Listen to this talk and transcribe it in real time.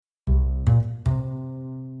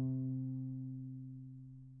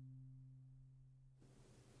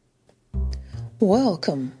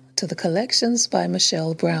Welcome to the Collections by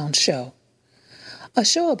Michelle Brown show, a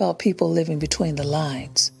show about people living between the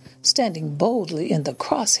lines, standing boldly in the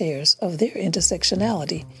crosshairs of their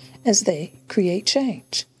intersectionality as they create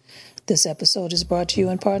change. This episode is brought to you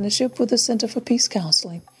in partnership with the Center for Peace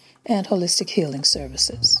Counseling and Holistic Healing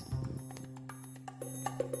Services.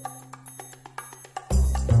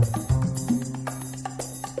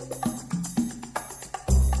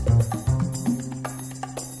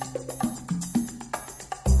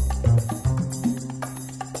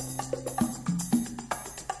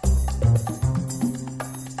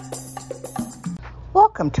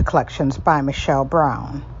 Welcome to Collections by Michelle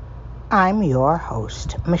Brown. I'm your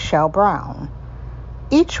host, Michelle Brown.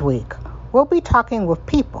 Each week, we'll be talking with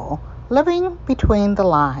people living between the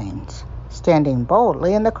lines, standing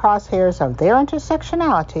boldly in the crosshairs of their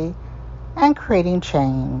intersectionality and creating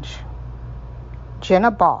change.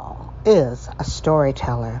 Jena Ball is a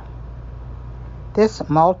storyteller. This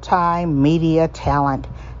multimedia talent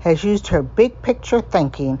has used her big picture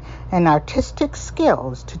thinking and artistic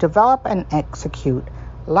skills to develop and execute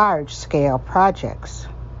large-scale projects.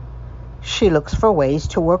 She looks for ways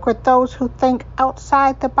to work with those who think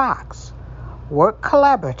outside the box, work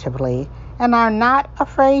collaboratively, and are not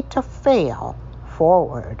afraid to fail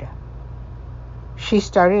forward. She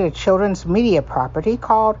started a children's media property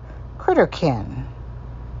called CritterKin.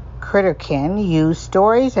 CritterKin used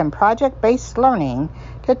stories and project-based learning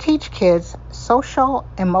to teach kids social,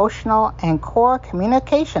 emotional, and core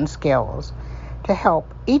communication skills to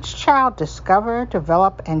help each child discover,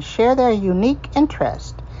 develop, and share their unique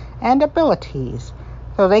interests and abilities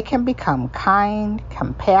so they can become kind,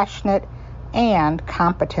 compassionate, and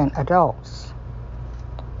competent adults.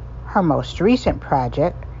 Her most recent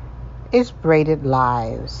project is Braided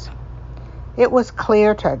Lives. It was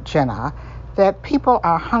clear to Jena that people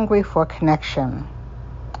are hungry for connection.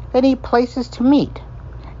 They need places to meet,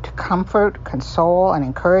 to comfort, console, and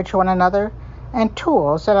encourage one another, and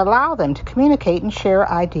tools that allow them to communicate and share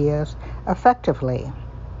ideas effectively.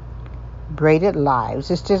 Braided Lives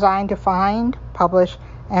is designed to find, publish,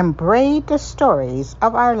 and braid the stories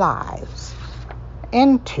of our lives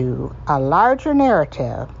into a larger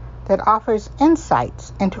narrative that offers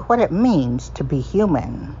insights into what it means to be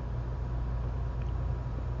human.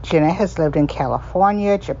 Jena has lived in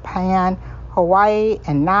California, Japan, Hawaii,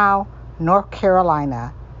 and now North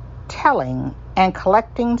Carolina, telling and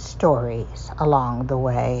collecting stories along the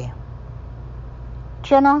way.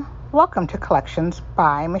 Jena, welcome to Collections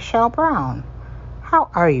by Michelle Brown. How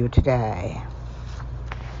are you today?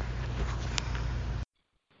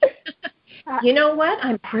 You know what?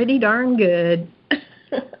 I'm pretty darn good.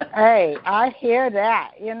 Hey, I hear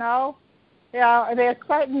that. There's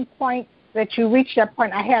certain points that you reach that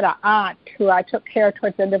point. I had an aunt who I took care of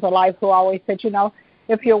towards the end of her life who always said,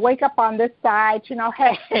 if you wake up on this side,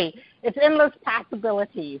 hey, it's endless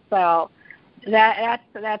possibilities. So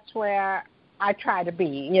that's where I try to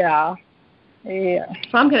be, Yeah. So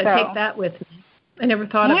I'm going to take that with me. I never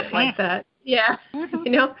thought of it like that. Yeah.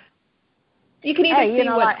 Mm-hmm. You can either see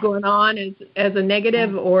what's going on as a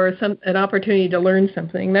negative or an opportunity to learn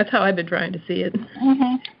something. That's how I've been trying to see it.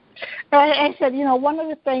 Mm-hmm. I said, one of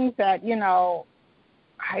the things that,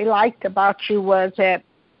 I liked about you was that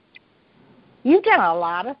you've done a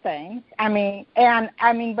lot of things.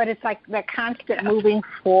 But it's like that constant moving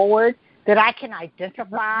forward that I can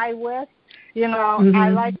identify with. Mm-hmm. I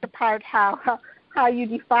like the part how you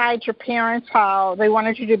defied your parents, how they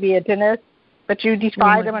wanted you to be a dentist, but you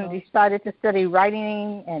defied them and decided to study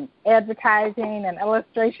writing and advertising and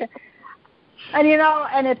illustration. And,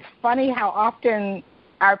 and it's funny how often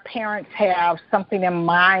our parents have something in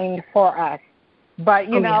mind for us. But,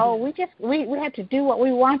 we have to do what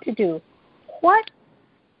we want to do. What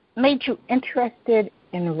made you interested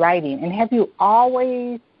in writing? And have you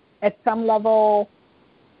always, at some level,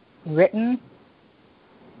 written?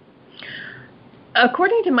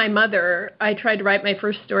 According to my mother, I tried to write my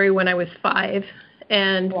first story when I was 5.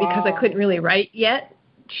 And because I couldn't really write yet,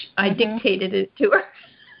 I dictated it to her.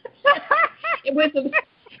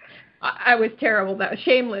 I was terrible. That was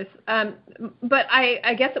shameless. But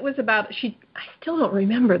I guess it was about, I still don't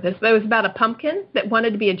remember this, but it was about a pumpkin that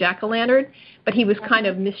wanted to be a jack-o'-lantern, but he was kind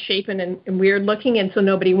of misshapen and weird looking, and so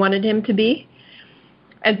nobody wanted him to be.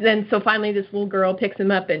 And then so finally this little girl picks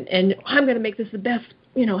him up and I'm going to make this the best,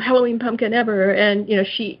 Halloween pumpkin ever. And,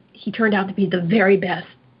 he turned out to be the very best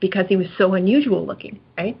because he was so unusual looking,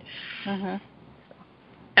 right? Uh-huh.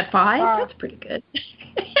 At 5, that's pretty good.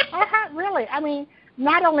 Really?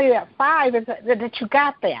 Not only at 5 is that you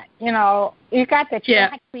got that, you got that. You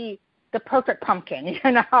don't have to be the perfect pumpkin, You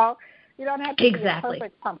don't have to be the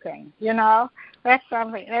perfect pumpkin, That's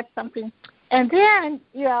something. And then,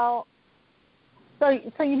 so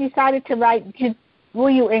you decided to write. Were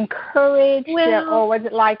you encouraged, or was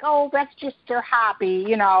it like, oh, that's just your hobby,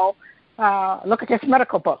 look at this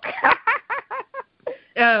medical book?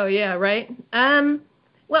 Oh, yeah, right.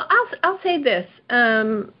 Well, I'll say this.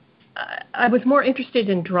 I was more interested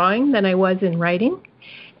in drawing than I was in writing.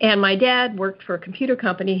 And my dad worked for a computer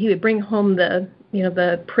company. He would bring home the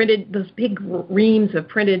printed, those big reams of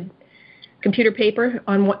printed computer paper.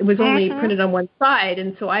 It was only printed on one side,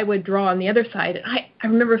 and so I would draw on the other side. And I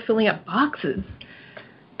remember filling up boxes,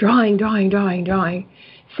 drawing.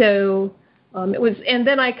 So it was, and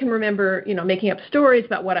then I can remember, making up stories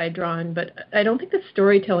about what I'd drawn. But I don't think the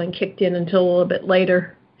storytelling kicked in until a little bit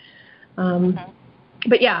later.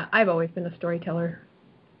 But yeah, I've always been a storyteller.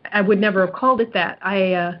 I would never have called it that.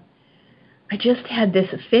 I just had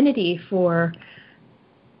this affinity for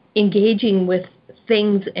engaging with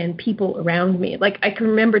things and people around me. Like, I can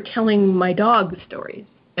remember telling my dog stories,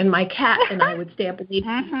 and my cat and I would stay up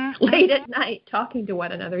late at night talking to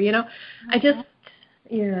one another. I just,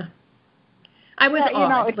 I was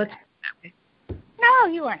odd. Let's put it that way. No,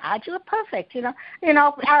 you weren't odd. You were perfect. I mean,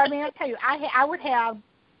 I'll tell you, I would have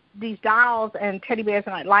these dolls and teddy bears,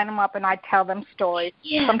 and I'd line them up, and I'd tell them stories.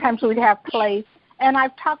 Yeah. Sometimes we'd have plays. And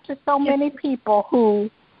I've talked to so many people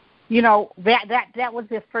who, that was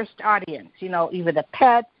their first audience, either the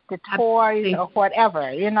pets, the toys, or whatever,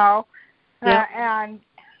 and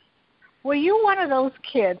were you one of those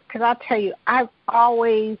kids? Because I'll tell you, I've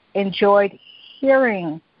always enjoyed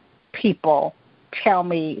hearing people tell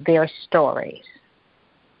me their stories.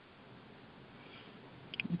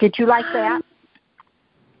 Did you like that?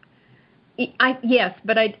 Yes,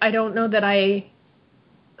 but I don't know that I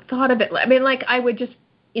thought of it. I mean, like, I would just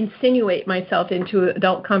insinuate myself into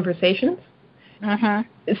adult conversations,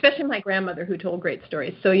 especially my grandmother, who told great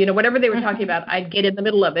stories. So, whatever they were talking about, I'd get in the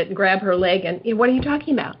middle of it and grab her leg and, what are you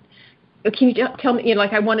talking about? Can you tell me?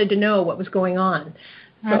 I wanted to know what was going on.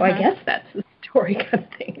 So I guess that's the story kind of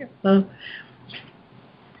thing.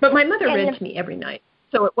 But my mother read to me every night.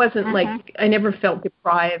 So it wasn't like I never felt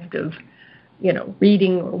deprived of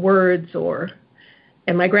reading or words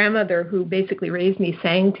and my grandmother, who basically raised me,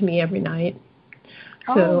 sang to me every night.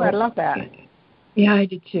 So, I love that. Yeah, I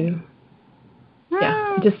did too.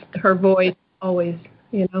 Yeah, just her voice always,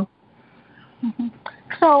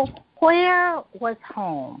 So where was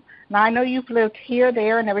home? Now, I know you've lived here,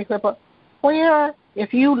 there, and everywhere, but where,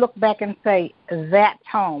 if you look back and say, that's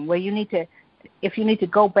home, where if you need to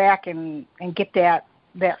go back and get that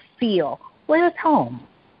feel, where's home?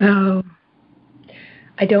 Oh,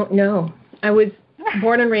 I don't know. I was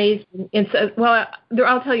born and raised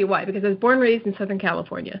I'll tell you why, because I was born and raised in Southern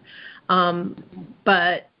California.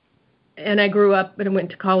 And I grew up and I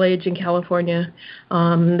went to college in California.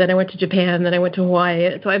 Then I went to Japan, then I went to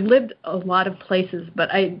Hawaii. So I've lived a lot of places,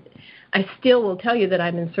 but I still will tell you that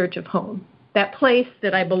I'm in search of home, that place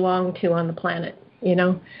that I belong to on the planet,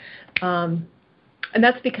 And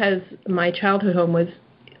that's because my childhood home was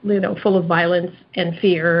full of violence and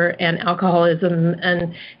fear and alcoholism,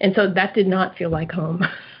 and so that did not feel like home.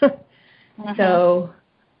 So,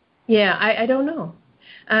 yeah, I don't know.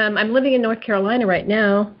 I'm living in North Carolina right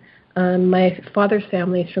now. My father's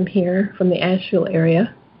family is from here, from the Asheville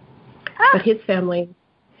area, but his family,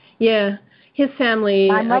 my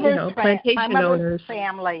mother's plantation owners.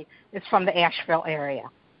 Family is from the Asheville area.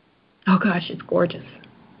 Oh gosh, it's gorgeous.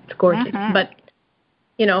 It's gorgeous, but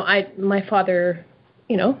my father.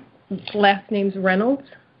 Last name's Reynolds,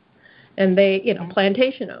 and they,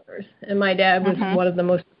 plantation owners. And my dad was one of the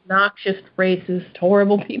most obnoxious, racist,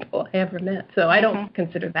 horrible people I ever met. So I don't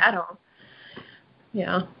consider that home.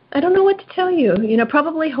 Yeah. I don't know what to tell you.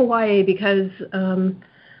 Probably Hawaii, because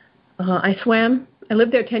I swam. I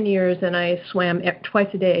lived there 10 years, and I swam twice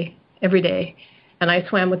a day, every day. And I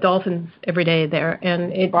swam with dolphins every day there.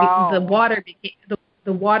 And the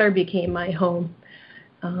water became my home.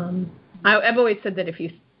 I've always said that if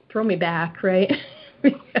you throw me back, right,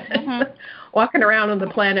 walking around on the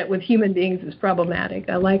planet with human beings is problematic.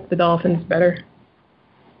 I like the dolphins better.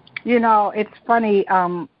 It's funny.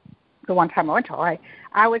 The one time I went to Hawaii,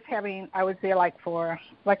 I was there for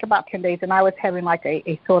about 10 days, and I was having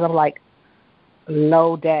a sort of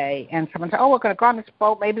low day. And someone said, "Oh, we're going to go on this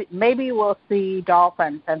boat. Maybe we'll see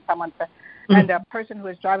dolphins." And someone said, and the person who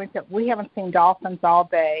was driving said, "We haven't seen dolphins all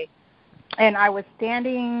day." And I was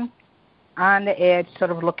standing on the edge, sort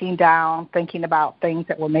of looking down, thinking about things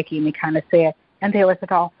that were making me kind of sad. And there was a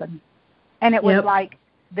dolphin. And it was like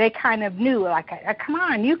they kind of knew, come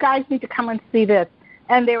on, you guys need to come and see this.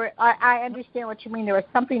 And I understand what you mean. There was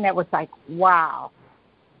something that was like, wow.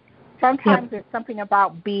 Sometimes there's something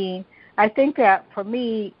about being, I think that for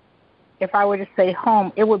me, if I were to say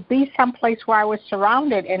home, it would be someplace where I was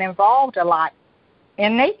surrounded and involved a lot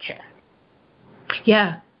in nature.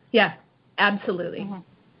 Yeah, absolutely. Mm-hmm.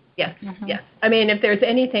 Yes, mm-hmm. Yes. I mean, if there's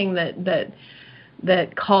anything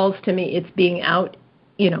that calls to me, it's being out,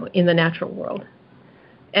 in the natural world.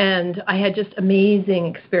 And I had just amazing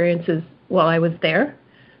experiences while I was there.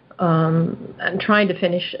 I'm trying to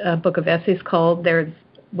finish a book of essays called "There's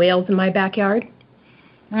Whales in My Backyard,"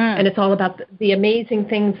 and it's all about the amazing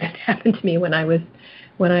things that happened to me when I was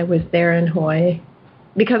there in Hawaii.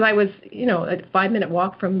 Because I was, a 5-minute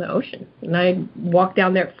walk from the ocean, and I walked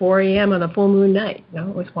down there at 4 a.m. on a full moon night.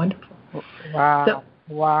 It was wonderful. Wow! So,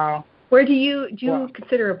 wow! Where do you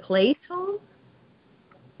consider a place home?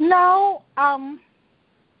 No,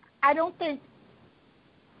 I don't think.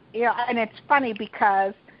 And it's funny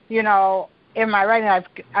because in my writing,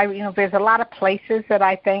 there's a lot of places that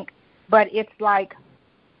I think, but it's like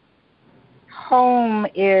home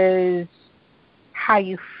is how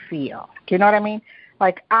you feel. Do you know what I mean?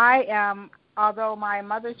 Like I am, although my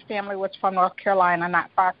mother's family was from North Carolina, not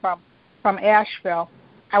far from Asheville,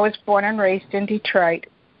 I was born and raised in Detroit,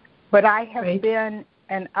 but I have been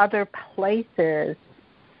in other places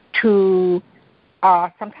to,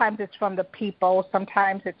 sometimes it's from the people,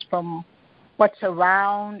 sometimes it's from what's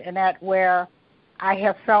around, and that where I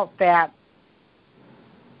have felt that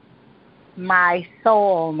my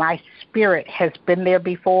soul, my spirit has been there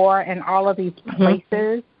before, and all of these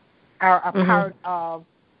places are a part of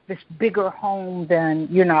this bigger home than,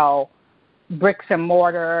 bricks and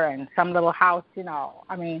mortar and some little house,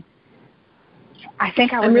 I mean, I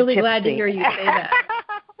think I was I'm really a gypsy. glad to hear you say that.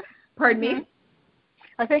 Pardon me?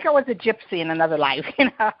 I think I was a gypsy in another life,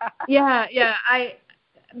 Yeah,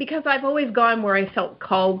 because I've always gone where I felt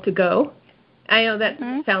called to go. I know that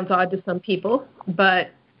sounds odd to some people, but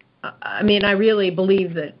I mean, I really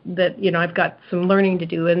believe that I've got some learning to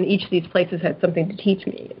do, and each of these places had something to teach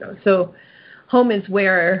me. So, home is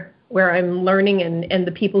where I'm learning, and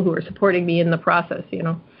the people who are supporting me in the process.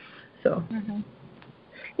 So.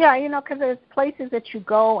 Yeah, because there's places that you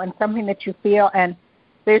go and something that you feel, and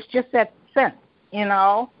there's just that sense,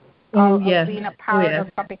 of being a part of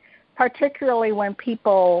something. Particularly when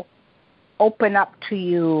people open up to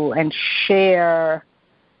you and share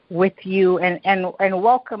with you and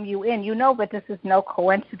welcome you in. That this is no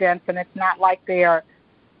coincidence, and it's not like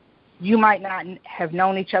you might not have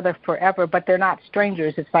known each other forever, but they're not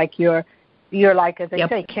strangers. It's like you're like, as they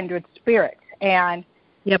say, kindred spirits, and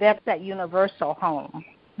that's that universal home.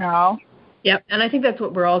 Yep, and I think that's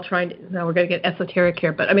what we're all trying to. Now we're going to get esoteric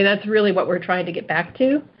here, but I mean that's really what we're trying to get back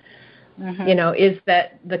to. Is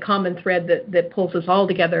that the common thread that pulls us all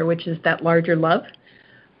together, which is that larger love.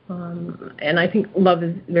 And I think love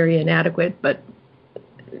is very inadequate, but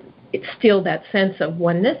it's still that sense of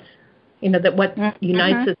oneness, that what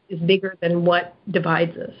unites us is bigger than what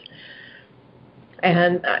divides us.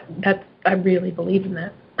 And I really believe in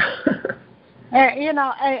that.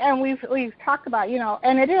 And we've talked about,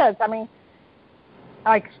 and it is, I mean,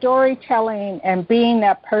 like storytelling and being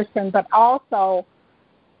that person, but also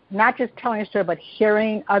not just telling a story, but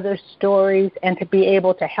hearing other stories and to be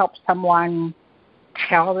able to help someone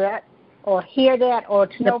tell that or hear that or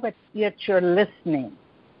to know that you're listening.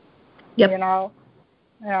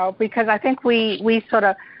 Because I think we sort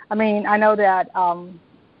of, I mean, I know that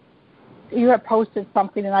you have posted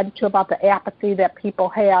something, and I did too, about the apathy that people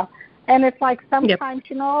have. And it's like sometimes,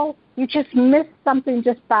 you just miss something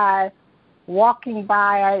just by walking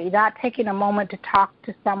by, not taking a moment to talk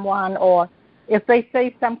to someone, or if they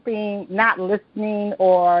say something, not listening,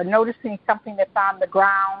 or noticing something that's on the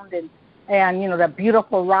ground and the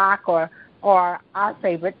beautiful rock or our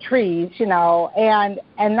favorite trees, and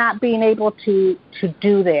not being able to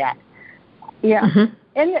do that. Yeah.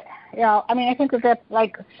 And I mean, I think that's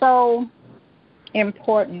like so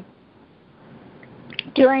important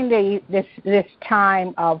during this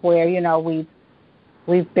time of where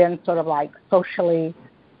we've been sort of like socially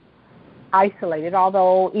isolated.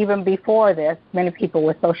 Although even before this, many people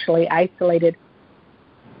were socially isolated.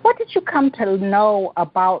 What did you come to know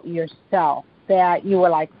about yourself that you were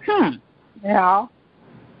like, I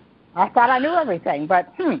thought I knew everything,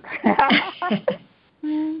 but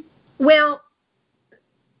Well,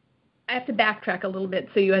 I have to backtrack a little bit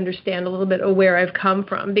so you understand a little bit of where I've come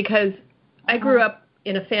from, because I grew up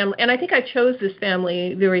in a family, and I think I chose this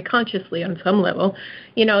family very consciously on some level.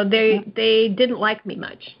 They didn't like me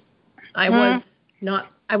much. I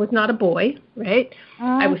was not a boy, right?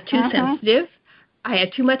 I was too sensitive. I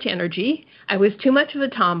had too much energy. I was too much of a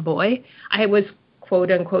tomboy. I was,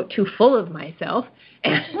 quote unquote, too full of myself.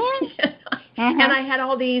 And I had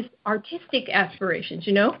all these artistic aspirations,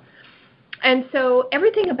 And so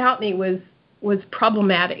everything about me was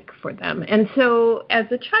problematic for them. And so as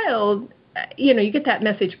a child, you get that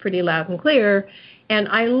message pretty loud and clear. And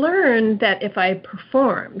I learned that if I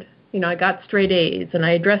performed, I got straight A's and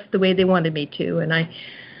I dressed the way they wanted me to, and I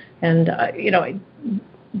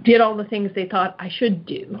did all the things they thought I should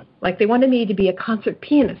do. Like they wanted me to be a concert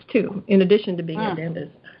pianist too, in addition to being a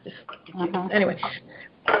dentist. Anyway,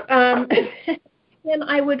 then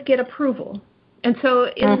I would get approval. And so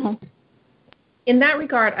in that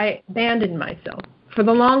regard, I abandoned myself. For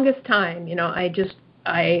the longest time,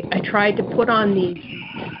 I tried to put on these,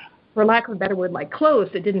 for lack of a better word, like clothes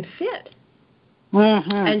that didn't fit.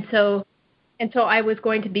 And so I was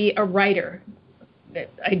going to be a writer.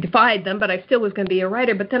 I defied them, but I still was going to be a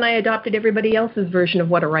writer. But then I adopted everybody else's version of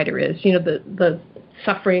what a writer is. The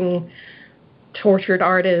suffering, tortured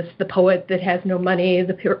artist, the poet that has no money,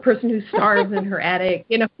 the person who starves in her attic,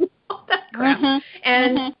 all that crap.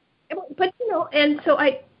 And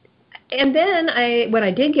then when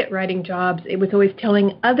I did get writing jobs, it was always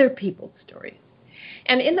telling other people's stories.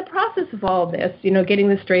 And in the process of all of this, getting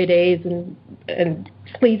the straight A's and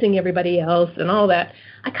pleasing everybody else and all that,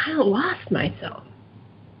 I kind of lost myself.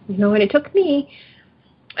 And it took me,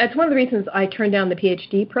 that's one of the reasons I turned down the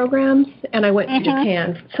PhD programs and I went to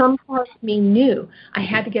Japan. Some part of me knew I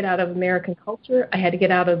had to get out of American culture. I had to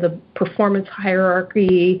get out of the performance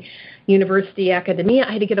hierarchy, university, academia.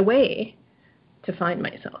 I had to get away to find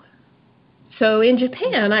myself. So in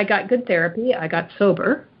Japan, I got good therapy. I got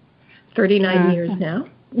sober, 39 years now.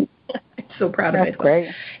 I'm so proud of myself. That's great.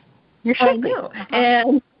 You should be.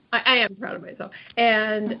 And I am proud of myself.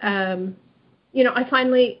 And,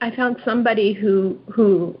 I found somebody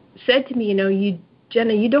who said to me,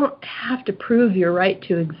 Jena, you don't have to prove your right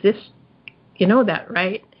to exist. You know that,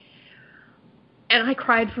 right? And I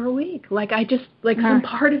cried for a week. Some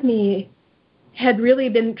part of me had really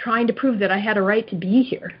been trying to prove that I had a right to be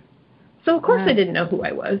here. So, of course, I didn't know who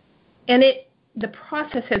I was. And the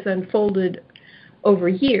process has unfolded over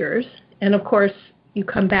years. And, of course, you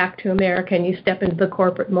come back to America and you step into the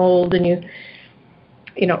corporate mold and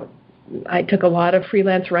I took a lot of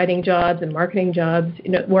freelance writing jobs and marketing jobs,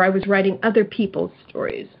 where I was writing other people's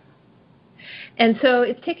stories. And so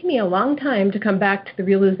it's taken me a long time to come back to the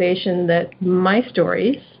realization that my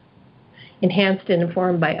stories, enhanced and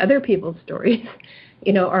informed by other people's stories,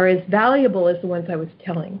 are as valuable as the ones I was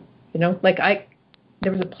telling. There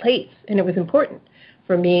was a place, and it was important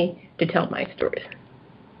for me to tell my stories.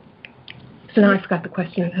 So now I forgot the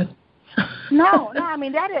question. No, I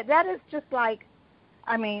mean, that is just like,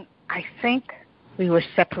 I think we were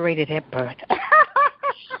separated at birth.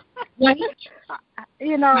 Right?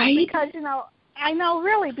 Right? Because, I know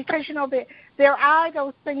really, because, there are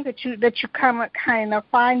those things that you come kind of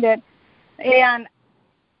find it, and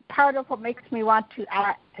part of what makes me want to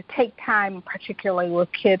take time, particularly with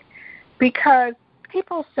kids, because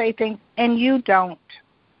people say things and you don't.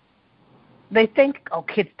 They think,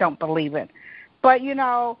 kids don't believe it. But,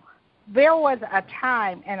 there was a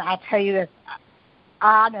time, and I'll tell you this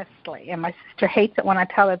honestly, and my sister hates it when I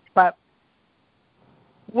tell it, but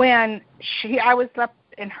when I was left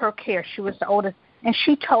in her care, she was the oldest, and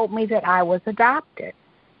she told me that I was adopted.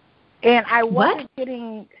 And I wasn't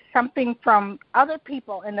getting something from other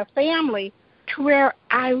people in the family to where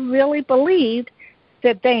I really believed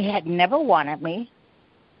that they had never wanted me,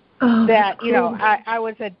 that, I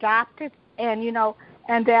was adopted, and,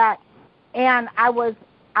 and I was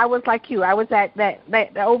like you. I was that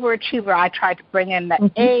overachiever. I tried to bring in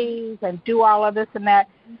the A's and do all of this and that,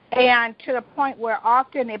 and to the point where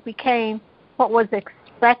often it became what was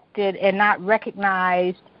expected and not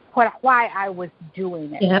recognized why I was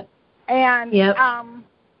doing it. Yep. And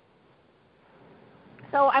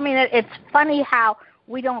so, it's funny how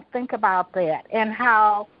we don't think about that, and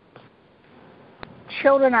how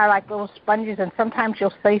children are like little sponges, and sometimes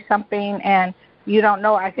you'll say something and you don't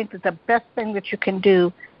know. I think that the best thing that you can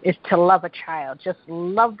do is to love a child. Just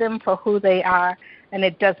love them for who they are, and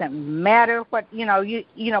it doesn't matter what,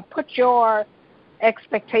 put your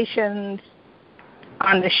expectations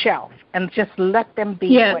on the shelf and just let them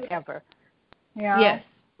be whatever. Yes.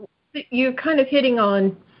 You're kind of hitting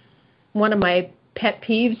on one of my pet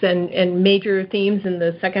peeves and major themes in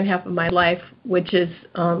the second half of my life, which is,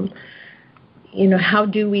 how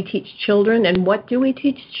do we teach children and what do we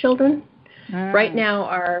teach children? Right now,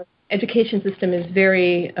 our education system is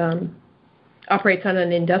very, operates on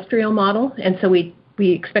an industrial model, and so we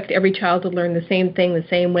expect every child to learn the same thing the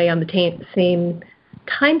same way on the same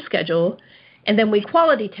time schedule, and then we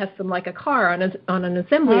quality test them like a car on an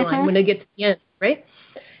assembly line when it gets to the end, right?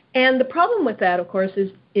 And the problem with that, of course,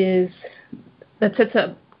 is that sets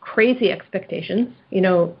up crazy expectations.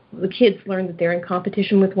 The kids learn that they're in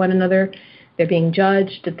competition with one another. They're being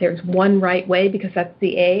judged, that there's one right way because that's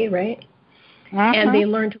the A, right? Uh-huh. And they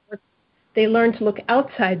learn to look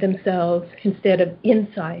outside themselves instead of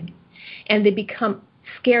inside. And they become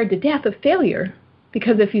scared to death of failure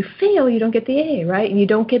because if you fail, you don't get the A, right? And you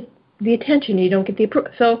don't get the attention, you don't get the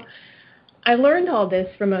approval. So I learned all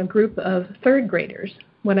this from a group of third graders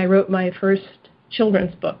when I wrote my first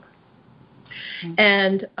children's book. Mm-hmm.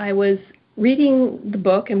 And I was reading the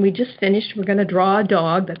book, and we just finished. We're going to draw a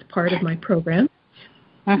dog. That's part of my program.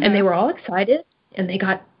 Mm-hmm. And they were all excited, and they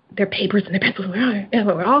got their papers and their pencils, and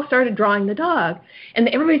we all started drawing the dog. And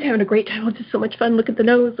everybody's having a great time. It's just so much fun. Look at the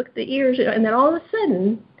nose, look at the ears. And then all of a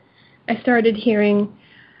sudden, I started hearing,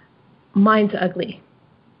 mine's ugly.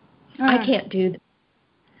 I can't do this.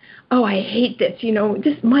 Oh, I hate this.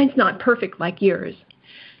 Mine's not perfect like yours.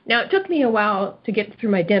 Now, it took me a while to get through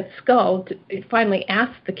my dense skull to finally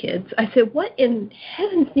ask the kids. I said, what in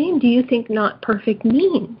heaven's name do you think not perfect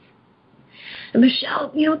means? And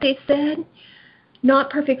Michelle, you know what they said? Not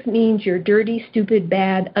perfect means you're dirty, stupid,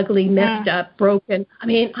 bad, ugly, messed up, broken. I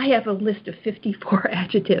mean, I have a list of 54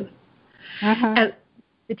 adjectives. Uh-huh. And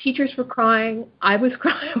the teachers were crying. I was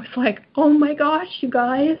crying. I was like, oh, my gosh, you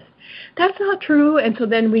guys, that's not true. And so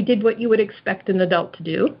then we did what you would expect an adult to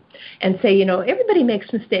do and say, everybody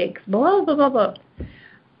makes mistakes, blah, blah, blah, blah.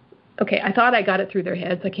 Okay, I thought I got it through their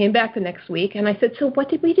heads. I came back the next week, and I said, so what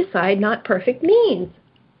did we decide not perfect means?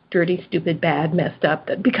 Dirty, stupid, bad, messed up.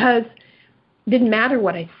 Because it didn't matter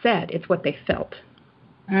what I said. It's what they felt.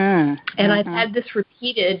 And I've had this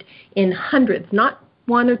repeated in hundreds, not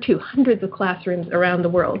one or two, hundreds of classrooms around the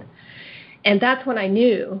world. And that's when I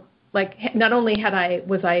knew, not only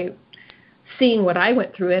was I seeing what I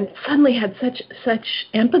went through and suddenly had such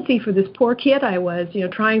empathy for this poor kid I was,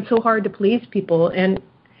 trying so hard to please people. And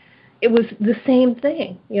it was the same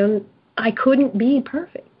thing. I couldn't be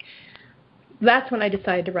perfect. That's when I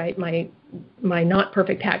decided to write my Not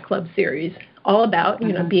Perfect Hat Club series, all about,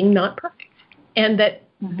 being not perfect. And that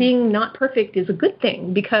being not perfect is a good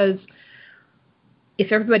thing, because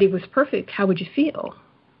if everybody was perfect, how would you feel?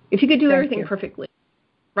 If you could do everything perfectly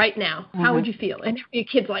right now, how would you feel? And your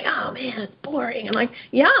kid's like, oh, man, it's boring. I'm like,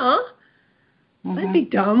 yeah, that'd be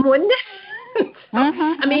dumb, wouldn't it?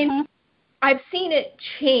 I mean, I've seen it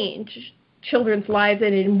change children's lives,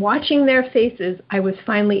 and in watching their faces, I was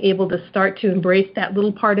finally able to start to embrace that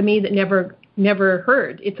little part of me that never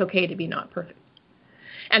heard it's okay to be not perfect.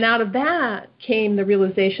 And out of that came the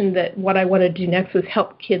realization that what I wanted to do next was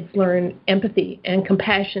help kids learn empathy and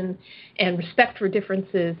compassion and respect for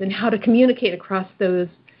differences and how to communicate and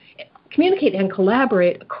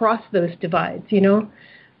collaborate across those divides,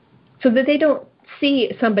 so that they don't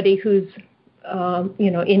see somebody who's,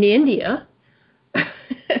 in India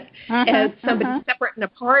as somebody separate and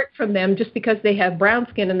apart from them just because they have brown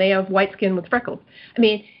skin and they have white skin with freckles. I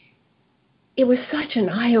mean, it was such an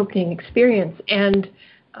eye-opening experience, and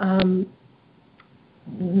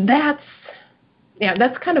that's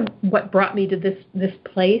kind of what brought me to this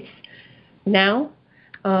place now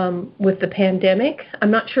with the pandemic.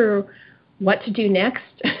 I'm not sure what to do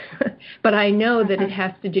next, but I know that it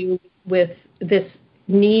has to do with this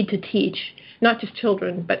need to teach not just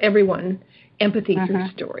children but everyone empathy through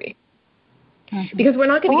story, because we're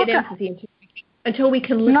not going to get empathy until we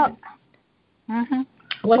can listen.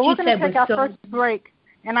 What we're going to take our first break,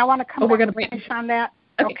 and I want to come back and finish on that.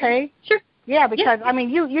 Okay? Sure. Yeah, because I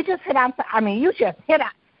mean, you just hit on. I mean, you hit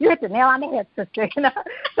the nail on the head, sister.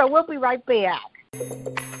 So we'll be right back.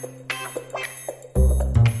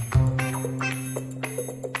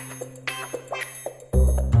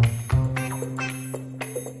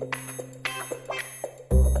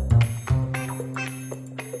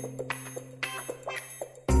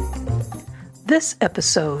 This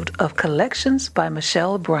episode of Collections by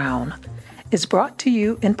Michelle Brown is brought to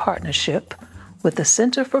you in partnership with the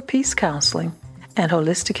Center for Peace Counseling and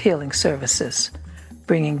Holistic Healing Services,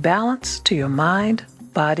 bringing balance to your mind,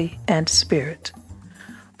 body, and spirit.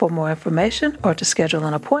 For more information or to schedule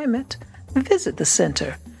an appointment, visit the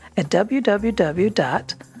center at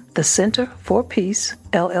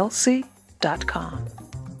www.thecenterforpeacellc.com.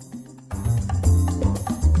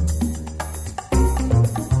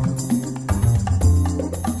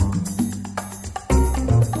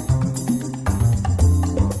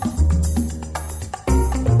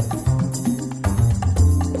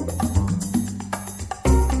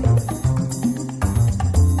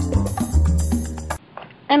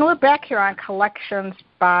 And we're back here on Collections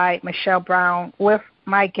by Michelle Brown with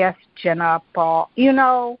my guest, Jena Ball.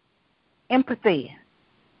 Empathy.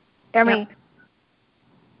 I mean,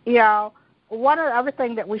 one of the other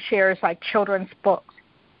things that we share is like children's books.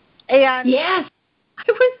 And yes,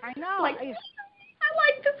 I know. Like, I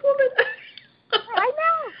like this woman. I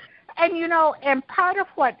know. And, and part of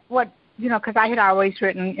what because I had always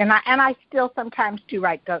written, and I still sometimes do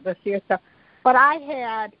write the serious stuff, but I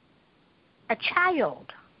had a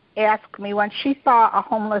child ask me when she saw a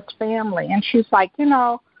homeless family, and she's like,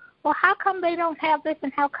 well, how come they don't have this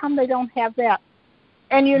and how come they don't have that?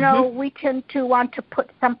 And, we tend to want to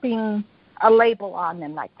put a label on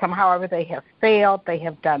them, like somehow they have failed, they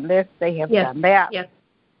have done this, they have done that. Yes.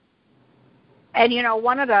 And,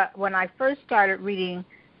 when I first started reading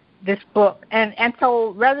this book, and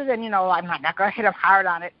so rather than, I'm not going to hit them hard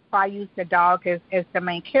on it, so I used the dog as the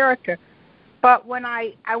main character. But when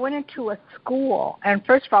I went into a school, and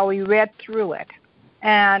first of all, we read through it,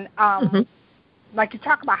 and like to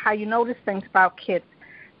talk about how you notice things about kids.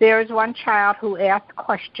 There is one child who asked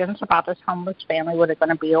questions about this homeless family, were they going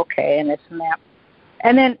to be okay, and this and that.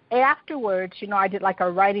 And then afterwards, I did like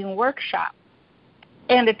a writing workshop.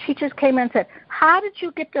 And the teachers came in and said, how did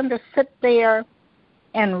you get them to sit there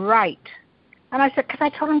and write? And I said, because I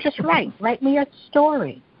told them just write me a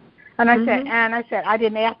story. And I said, I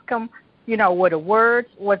didn't ask them, were the words,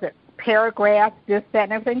 was it paragraphs, this, that,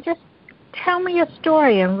 and everything. Just tell me a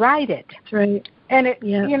story and write it. That's right. And it,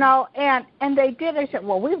 and they did. They said,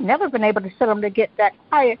 well, we've never been able to sit them to get that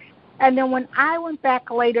quiet. And then when I went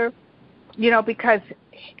back later, because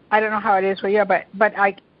I don't know how it is for you, but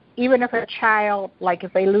even if a child, like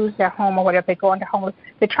if they lose their home or whatever, they go into homeless,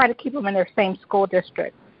 they try to keep them in their same school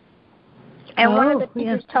district. And one of the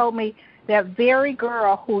teachers told me that very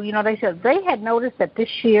girl who, they said they had noticed that this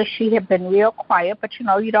year she had been real quiet, but,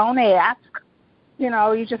 you don't ask.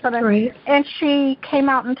 You just sort of, and she came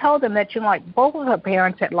out and told them that, like both of her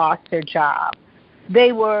parents had lost their job.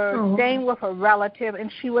 They were staying with a relative,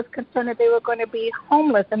 and she was concerned that they were going to be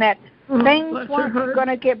homeless and that things weren't going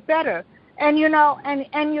to get better. And,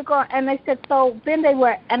 and you go, and they said, so then they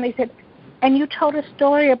said, and you told a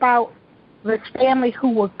story about this family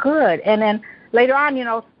who were good. And then later on,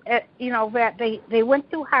 that they went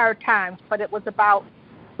through hard times, but it was about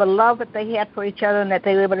the love that they had for each other and that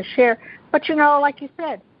they were able to share. But, like you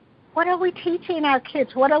said, what are we teaching our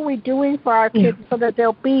kids? What are we doing for our kids so that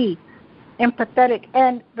they'll be empathetic?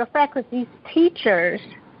 And the fact that these teachers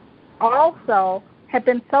also have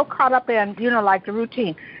been so caught up in, like the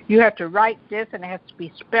routine. You have to write this, and it has to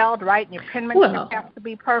be spelled right, and your penmanship has to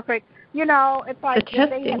be perfect. It's like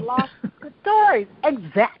they had lost the stories.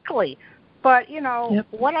 Exactly. But,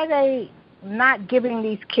 what are they not giving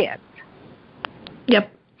these kids? Yep.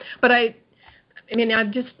 But I've been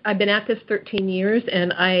at this 13 years,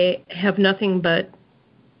 and I have nothing but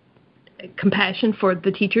compassion for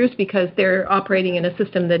the teachers because they're operating in a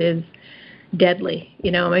system that is deadly.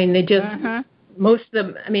 They just, most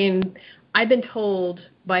of them, I've been told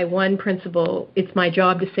by one principal, it's my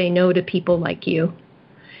job to say no to people like you.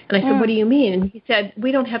 And I said, what do you mean? And he said,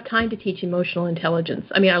 we don't have time to teach emotional intelligence.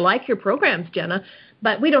 I like your programs, Jena,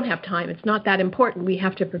 but we don't have time. It's not that important. We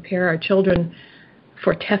have to prepare our children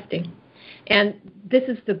for testing. And this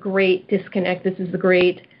is the great disconnect. This is the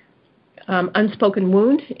great unspoken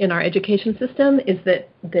wound in our education system, is that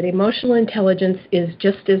emotional intelligence is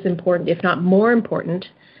just as important, if not more important,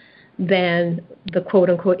 than the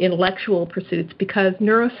quote-unquote intellectual pursuits, because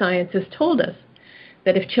neuroscience has told us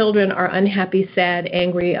that if children are unhappy, sad,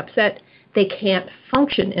 angry, upset, they can't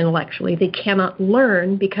function intellectually. They cannot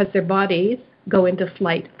learn because their bodies go into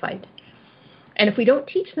flight, fight. And if we don't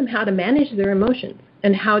teach them how to manage their emotions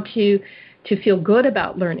and how to feel good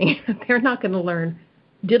about learning, they're not going to learn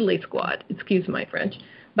diddly squat, excuse my French.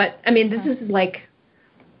 But, this is like,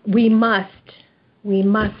 we must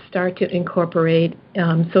start to incorporate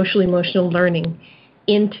social-emotional learning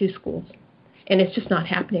into schools. And it's just not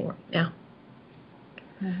happening right now.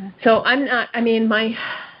 So I'm not,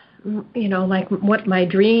 what my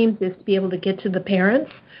dreams is to be able to get to the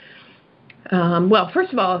parents. Well,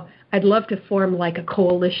 first of all, I'd love to form like a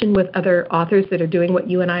coalition with other authors that are doing what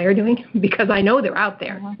you and I are doing, because I know they're out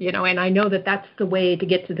there, and I know that that's the way to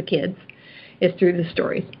get to the kids is through the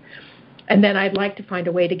stories. And then I'd like to find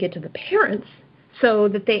a way to get to the parents so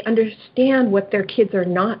that they understand what their kids are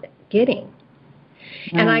not getting.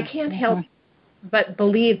 And I can't help but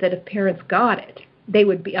believe that if parents got it, they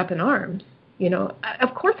would be up in arms.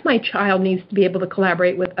 Of course my child needs to be able to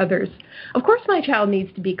collaborate with others. Of course my child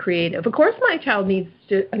needs to be creative. Of course my child needs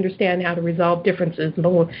to understand how to resolve differences.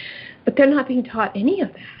 But they're not being taught any of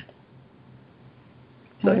that.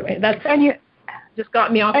 So anyway, that's just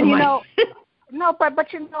got me off of my... No,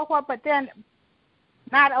 but you know what? But then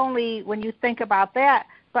not only when you think about that,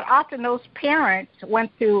 but often those parents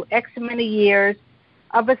went through X many years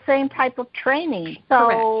of the same type of training.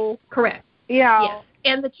 So Correct. Yes.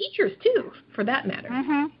 And the teachers, too, for that matter.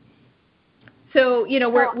 Mm-hmm. So,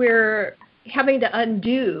 we're having to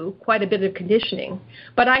undo quite a bit of conditioning.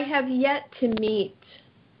 But I have yet to meet,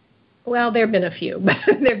 well, there have been a few, but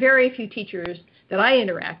there are very few teachers that I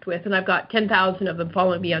interact with, and I've got 10,000 of them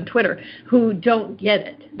following me on Twitter, who don't get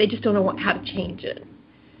it. They just don't know how to change it.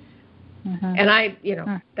 Mm-hmm.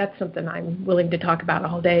 And that's something I'm willing to talk about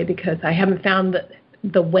all day, because I haven't found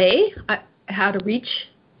the way how to reach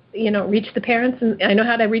the parents, and I know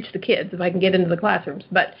how to reach the kids if I can get into the classrooms,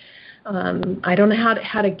 but I don't know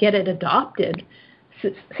how to get it adopted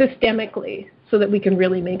systemically so that we can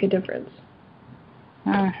really make a difference.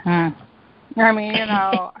 Mm-hmm. I mean,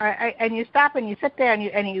 and you stop and you sit there and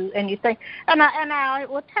you think, and I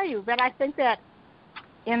will tell you that I think that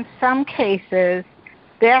in some cases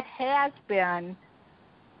that has been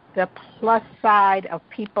the plus side of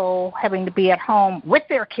people having to be at home with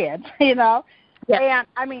their kids, Yep. And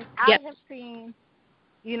I mean, Yep. I have seen,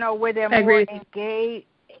 where they're more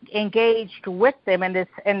engaged with them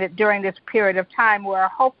during this period of time, where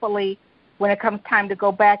hopefully when it comes time to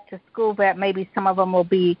go back to school, that maybe some of them will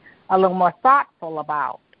be a little more thoughtful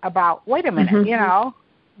about wait a minute,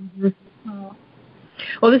 Mm-hmm.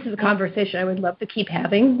 Well, this is a conversation I would love to keep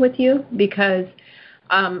having with you, because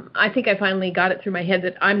I think I finally got it through my head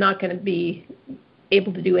that I'm not going to be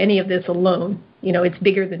able to do any of this alone. It's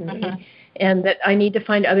bigger than me. Uh-huh. And that I need to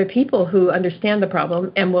find other people who understand the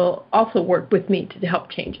problem and will also work with me to help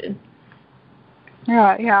change it.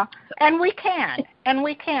 Yeah. And we can.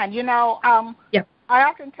 Yeah. I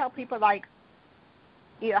often tell people,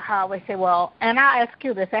 how they say, well, and I ask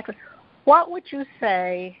you this, actually, what would you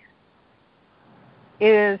say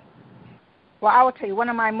is, well, I would tell you, one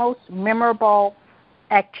of my most memorable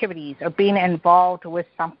activities or being involved with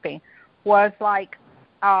something was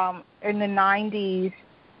in the 90s,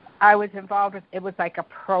 I was involved with, it was like a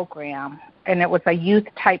program, and it was a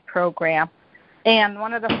youth-type program. And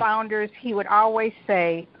one of the founders, he would always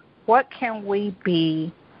say, what can we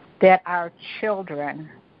be that our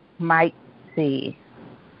children might see?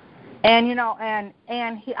 And,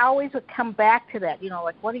 and he always would come back to that,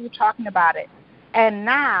 what are you talking about it? And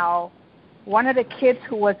now, one of the kids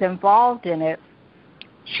who was involved in it,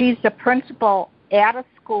 she's the principal at a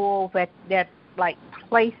school that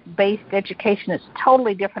place-based education is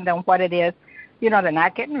totally different than what it is. They're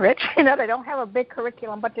not getting rich. They don't have a big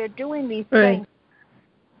curriculum, but they're doing these things.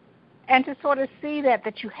 And to sort of see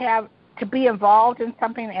that you have to be involved in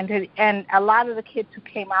something, and a lot of the kids who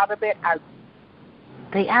came out of it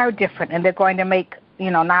are different, and they're going to make,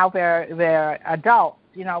 now they're adults,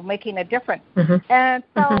 making a difference. Mm-hmm. And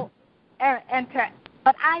so,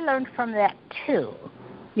 but I learned from that too,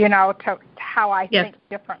 to how I think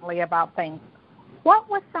differently about things. What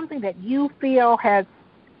was something that you feel has,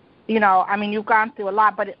 you've gone through a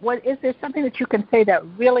lot, but is there something that you can say that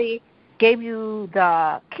really gave you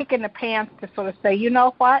the kick in the pants to sort of say, you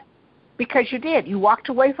know what? Because you did. You walked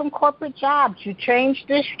away from corporate jobs. You changed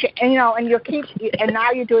this, and and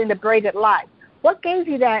now you're doing the Braided Lives. What gave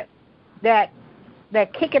you that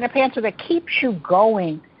kick in the pants that keeps you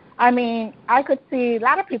going? I mean, I could see a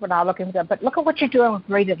lot of people now looking at that, but look at what you're doing with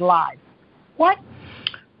Braided Lives. What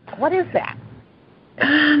is that?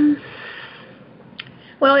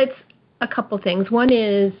 Well, it's a couple things. One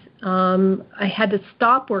is I had to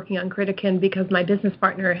stop working on CritterKin because my business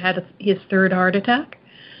partner had his third heart attack.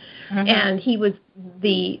 Mm-hmm. And he was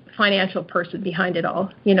the financial person behind it all,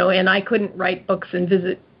 and I couldn't write books and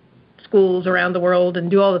visit schools around the world and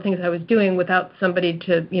do all the things I was doing without somebody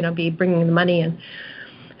to, be bringing the money in.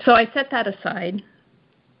 So I set that aside,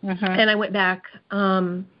 mm-hmm. and I went back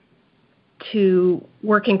to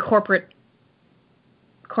work in corporate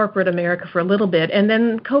America for a little bit, and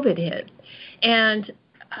then COVID hit. And,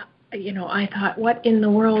 I thought, what in the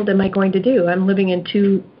world am I going to do? I'm living in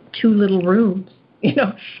two little rooms.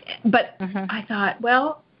 But mm-hmm. I thought,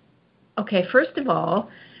 well, okay, first of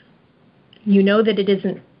all, that it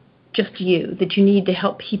isn't just you, that you need to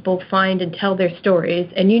help people find and tell their stories,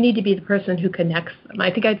 and you need to be the person who connects them.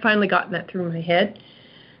 I think I'd finally gotten that through my head,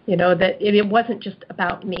 that it wasn't just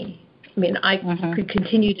about me. I mean, I mm-hmm. could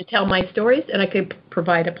continue to tell my stories, and I could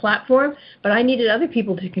provide a platform, but I needed other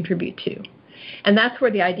people to contribute too. And that's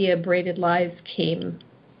where the idea of Braided Lives came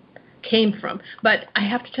from. But I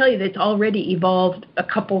have to tell you that it's already evolved a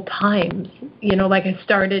couple times. I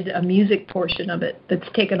started a music portion of it that's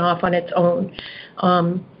taken off on its own.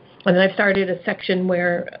 And then I've started a section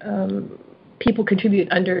where people contribute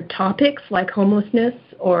under topics like homelessness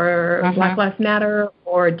or uh-huh. Black Lives Matter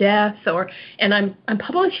or death, and I'm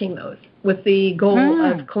publishing those with the goal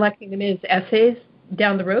of collecting them as essays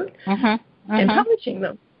down the road uh-huh. Uh-huh. and publishing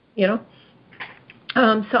them.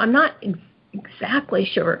 So I'm not exactly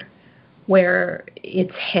sure where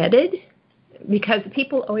it's headed, because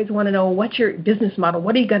people always want to know, what's your business model?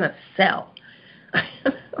 What are you going to sell?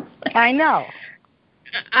 I know.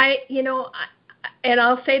 And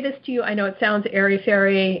I'll say this to you, I know it sounds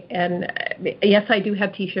airy-fairy, and yes, I do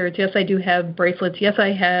have T-shirts, yes, I do have bracelets, yes,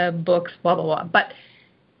 I have books, blah, blah, blah,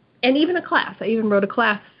 and even a class. I even wrote a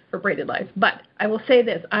class for Braided Lives. But I will say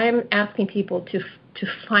this, I'm asking people to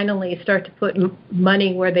finally start to put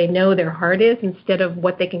money where they know their heart is instead of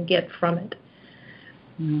what they can get from it.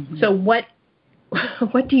 Mm-hmm. So what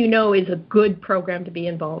do you know is a good program to be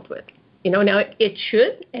involved with? Now it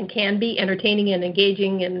should and can be entertaining and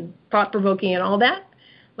engaging and thought-provoking and all that.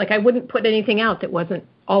 Like, I wouldn't put anything out that wasn't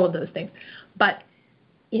all of those things. But,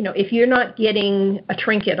 if you're not getting a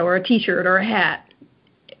trinket or a T-shirt or a hat,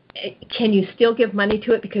 can you still give money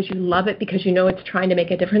to it because you love it, because you know it's trying to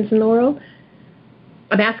make a difference in the world?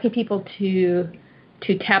 I'm asking people to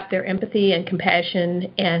tap their empathy and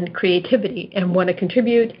compassion and creativity and want to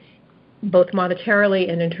contribute both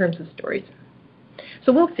monetarily and in terms of stories.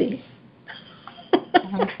 So we'll see.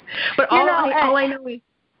 Mm-hmm. But all I know is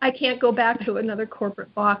I can't go back to another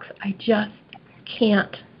corporate box. I just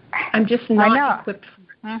can't. I'm just not equipped for it.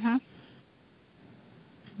 Mm-hmm.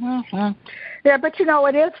 Mm-hmm. Yeah, but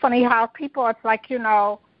it is funny how people, it's like,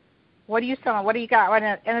 what are you selling? What do you got?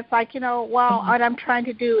 And it's like, well, what I'm trying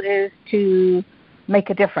to do is to make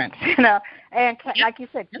a difference, And like you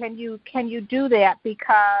said, can you do that?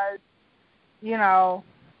 Because,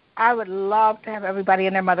 I would love to have everybody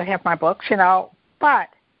and their mother have my books, but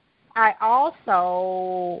I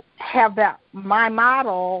also have that, my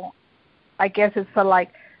model, I guess, is for,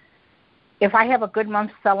 like, if I have a good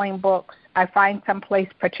month selling books, I find some place,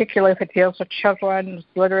 particularly if it deals with children's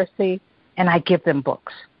literacy, and I give them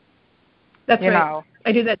books. That's right.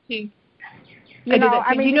 I do that too. Do you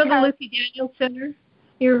know the Lucy Daniels Center?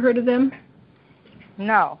 You ever heard of them?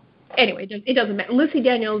 No. Anyway, it doesn't matter. Lucy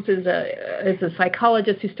Daniels is a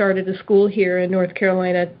psychologist who started a school here in North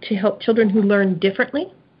Carolina to help children who learn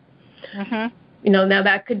differently. Mm-hmm. Now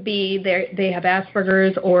that could be they have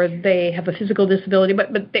Asperger's or they have a physical disability,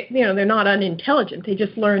 but they, they're not unintelligent. They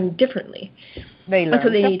just learn differently. And so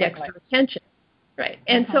they need extra attention, right?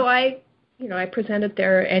 And so I present at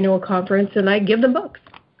their annual conference and I give them books.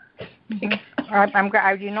 Mm-hmm. I'm glad.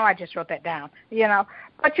 I just wrote that down.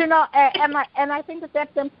 But and I think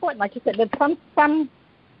that's important. Like you said, that some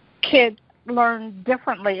kids learn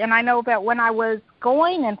differently, and I know that when I was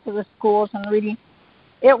going into the schools and reading,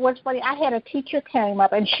 it was funny. I had a teacher came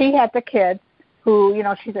up, and she had the kids who,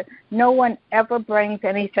 she said, no one ever brings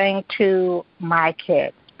anything to my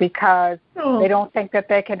kids because they don't think that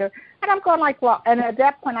they can do. And I'm going like, well, and at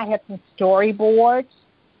that point I had some storyboards.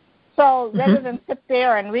 So rather than sit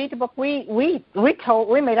there and read the book, we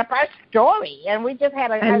made up our story, and we just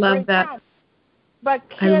had a great time. But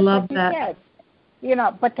kids, I love that.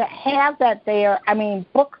 But to have that there,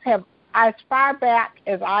 books have, as far back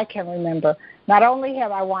as I can remember, not only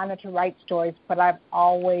have I wanted to write stories, but I've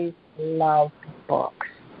always loved books.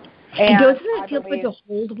 And doesn't it feel like to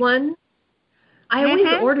hold one? I always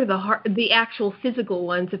order the actual physical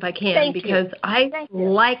ones if I can, because I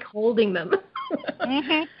like holding them.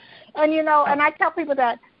 Mm-hmm. And, and I tell people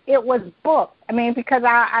that it was books. Because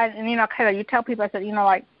you tell people, I said,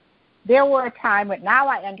 like, there were a time, but now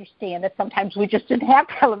I understand that sometimes we just didn't have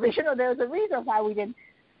television, or there was a reason why we didn't.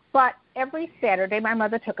 But every Saturday, my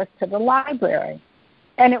mother took us to the library.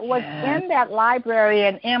 And it was in that library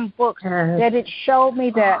and in books that it showed me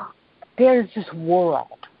that there's this world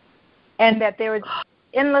and that there is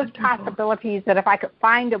endless possibilities, that if I could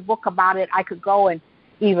find a book about it, I could go and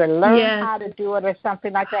either learn how to do it or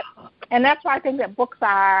something like that. And that's why I think that books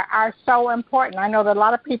are so important. I know that a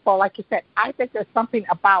lot of people, like you said, I think there's something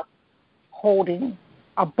about holding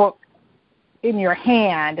a book in your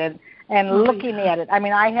hand and looking at it.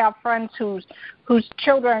 I have friends whose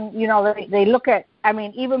children, they look at,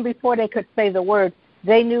 even before they could say the words,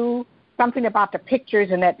 they knew something about the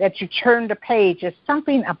pictures and that you turn the page. There's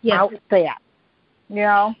something about that,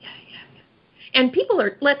 And people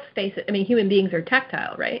are, let's face it, human beings are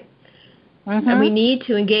tactile, right? Mm-hmm. And we need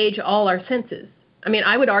to engage all our senses.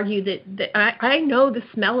 I would argue that I know the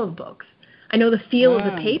smell of books. I know the feel of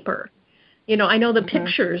the paper. I know the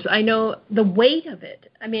pictures. I know the weight of it.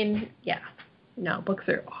 Books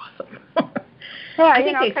are awesome. I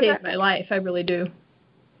think they saved my life. I really do.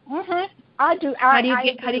 Mm-hmm. I do. How do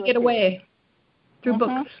you get away? Through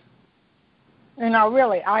books.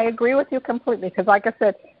 Really, I agree with you completely, because like I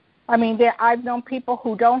said, I've known people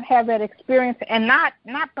who don't have that experience and not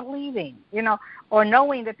believing, or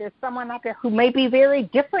knowing that there's someone out there who may be very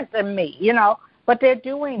different than me, but they're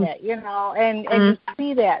doing it, and you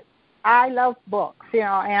see that. I love books,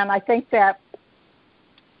 and I think that,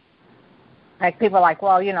 like, people are like,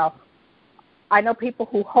 well, I know people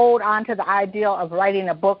who hold on to the ideal of writing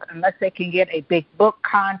a book unless they can get a big book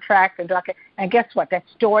contract. And guess what? That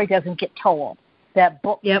story doesn't get told. That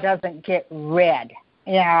book doesn't get read,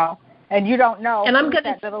 And you don't know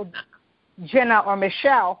that little Jena or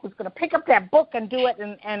Michelle who's going to pick up that book and do it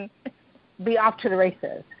and be off to the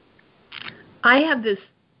races. I have this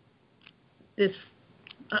it's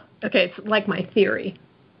like my theory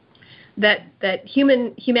that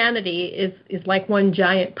humanity is like one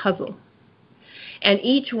giant puzzle. And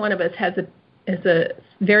each one of us has a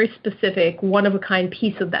very specific, one-of-a-kind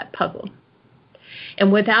piece of that puzzle.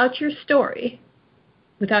 And without your story,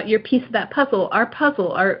 without your piece of that puzzle,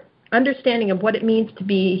 our understanding of what it means to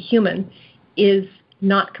be human is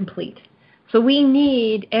not complete. So we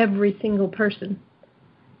need every single person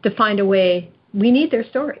to find a way. We need their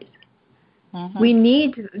stories. Mm-hmm. We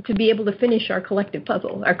need to be able to finish our collective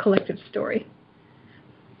puzzle, our collective story.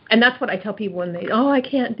 And that's what I tell people when I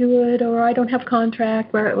can't do it, or I don't have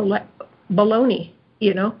contract, or like, baloney, do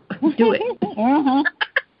it.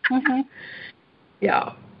 Mm-hmm. Mm-hmm.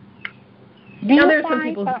 Yeah. Now there's some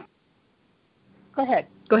people. Go ahead.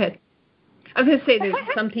 I was going to say there's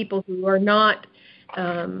some people who are not.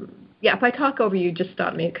 If I talk over you, just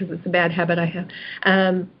stop me because it's a bad habit I have.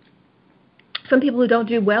 Some people who don't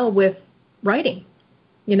do well with writing.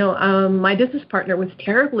 My business partner was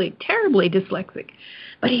terribly, terribly dyslexic.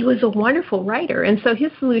 But he was a wonderful writer, and so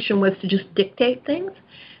his solution was to just dictate things,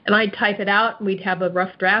 and I'd type it out, and we'd have a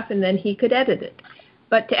rough draft, and then he could edit it.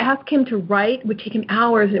 But to ask him to write would take him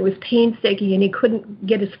hours, and it was painstaking, and he couldn't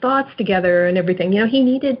get his thoughts together and everything. He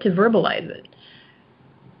needed to verbalize it.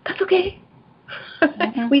 That's okay.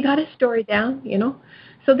 Mm-hmm. We got his story down,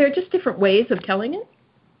 So there are just different ways of telling it,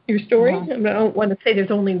 your story. Mm-hmm. I don't want to say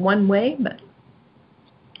there's only one way, but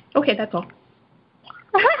okay, that's all.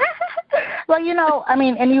 Well,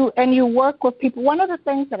 and you work with people. One of the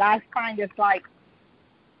things that I find is like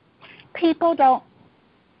people don't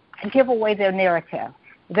give away their narrative.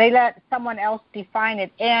 They let someone else define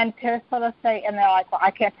it, and to sort of say, and they're like, well,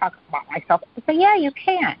 I can't talk about myself. I say, yeah, you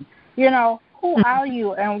can. Who are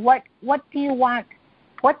you, and what do you want?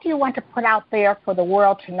 What do you want to put out there for the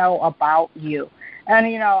world to know about you? And,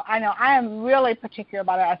 I know I am really particular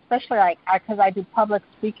about it, especially because I do public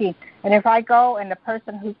speaking. And if I go and the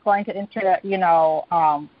person who's going to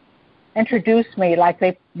introduce me, like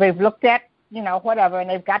they've looked at, whatever, and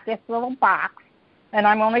they've got this little box, and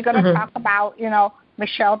I'm only going to talk about,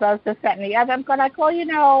 Michelle does this, that, and the other, I'm going to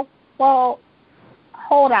go, well,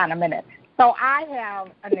 hold on a minute. So I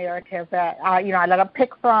have a narrative that, I let them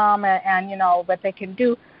pick from and that they can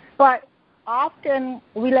do. But often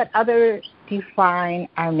we let others define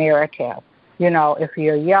our narrative. If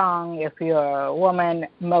you're young, if you're a woman,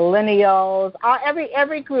 millennials,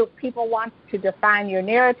 every group, people want to define your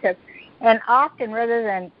narrative. And often, rather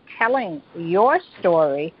than telling your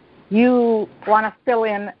story, you want to fill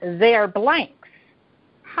in their blanks.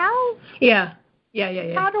 How? Yeah.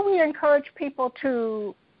 How do we encourage people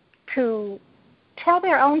to tell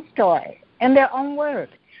their own story in their own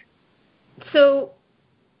words? So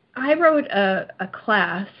I wrote a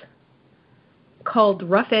class called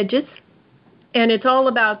Rough Edges, and it's all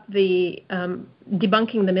about the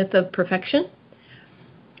debunking the myth of perfection,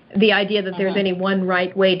 the idea that there's any one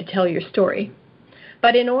right way to tell your story.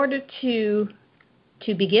 But in order to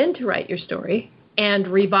begin to write your story and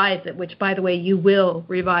revise it, which, by the way, you will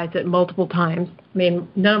revise it multiple times. I mean,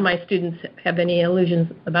 none of my students have any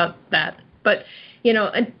illusions about that. But,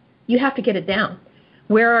 and you have to get it down.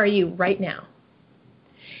 Where are you right now?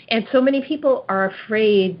 And so many people are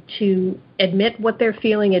afraid to admit what they're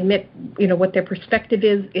feeling, admit, what their perspective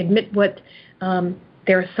is, admit what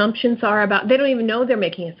their assumptions are about. They don't even know they're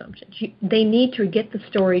making assumptions. They need to get the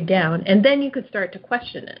story down, and then you could start to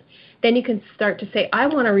question it. Then you can start to say, I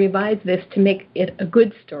want to revise this to make it a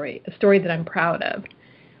good story, a story that I'm proud of.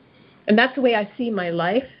 And that's the way I see my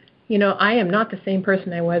life. I am not the same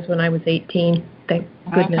person I was when I was 18, thank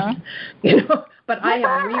goodness. But I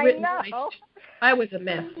have rewritten I was a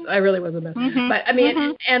mess. I really was a mess. But I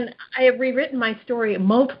mean, and I have rewritten my story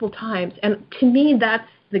multiple times. And to me, that's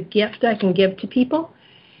the gift I can give to people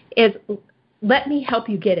is let me help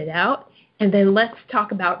you get it out. And then let's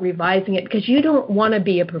talk about revising it, because you don't want to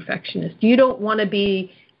be a perfectionist. You don't want to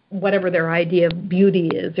be whatever their idea of beauty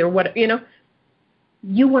is or what,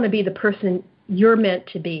 you want to be the person you're meant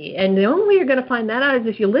to be. And the only way you're going to find that out is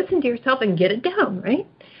if you listen to yourself and get it down, right?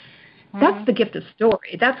 That's the gift of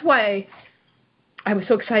story. That's why I was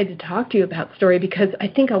so excited to talk to you about story, because I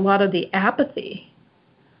think a lot of the apathy,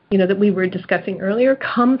 that we were discussing earlier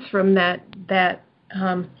comes from that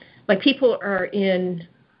Like people are in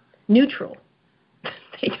neutral.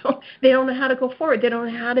 They don't know how to go forward. They don't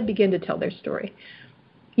know how to begin to tell their story.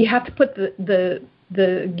 You have to put the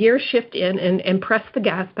gear shift in and press the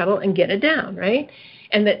gas pedal and get it down, right?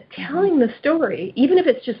 And that telling the story, even if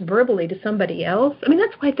it's just verbally to somebody else, I mean,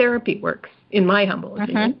 that's why therapy works, in my humble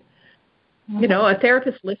opinion. You know, a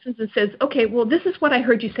therapist listens and says, okay, well, this is what I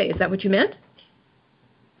heard you say. Is that what you meant?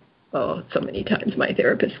 Oh, so many times my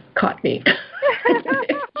therapist caught me.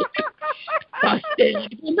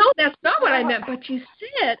 Busted. No, that's not what I meant, but you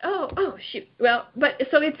said, oh, shoot. Well, but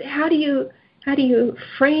so it's how do you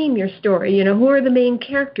frame your story? You know, who are the main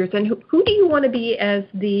characters, and who do you want to be as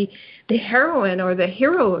the heroine or the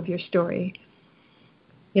hero of your story?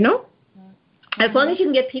 You know? As long as you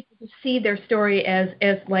can get people to see their story as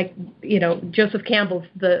like, you know, Joseph Campbell's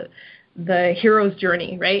the hero's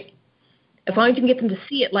journey, right? As long as you can get them to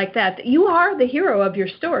see it like that you are the hero of your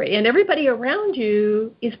story, and everybody around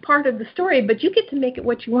you is part of the story, but you get to make it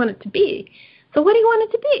what you want it to be. So what do you want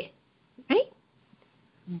it to be, right?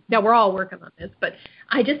 Now, we're all working on this, but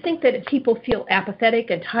I just think that if people feel apathetic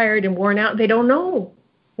and tired and worn out, they don't know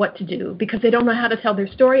what to do because they don't know how to tell their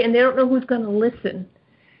story, and they don't know who's going to listen.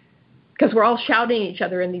 Because we're all shouting at each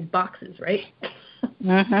other in these boxes, right?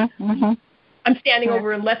 I'm standing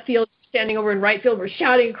over in left field, standing over in right field. We're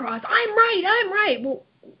shouting across, I'm right. Well,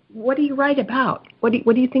 what are you right about? What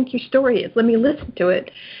do you think your story is? Let me listen to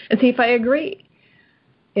it and see if I agree.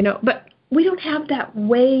 You know, but we don't have that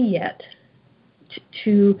way yet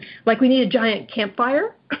to like we need a giant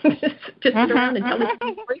campfire to sit around and tell the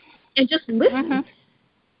story and just listen.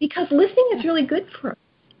 Because listening is really good for us.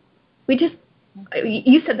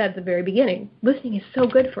 You said that at the very beginning. Listening is so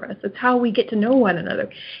good for us. It's how we get to know one another.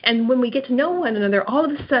 And when we get to know one another, all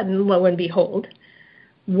of a sudden, lo and behold,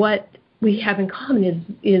 what we have in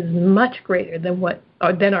common is much greater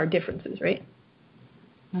than our differences, right?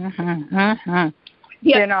 Yeah,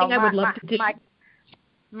 you know, I would love to do.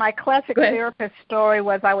 My classic therapist story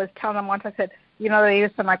was I was telling him once, I said, you know, they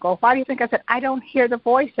used to like, well, why do you think? I said, I don't hear the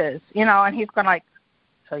voices, you know, and he's going like,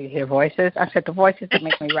 so you hear voices? I said, the voices that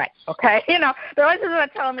make me right, okay? You know, the voices that are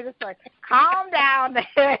telling me this story. Calm down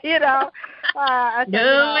there, you know. I said,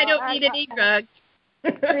 I don't need any drugs.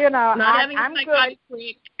 You know, I'm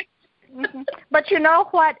good. But you know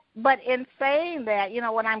what? But in saying that, you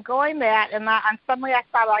know, when I'm going that, and suddenly I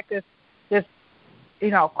saw like this,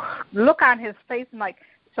 you know, look on his face, and like,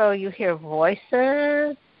 so you hear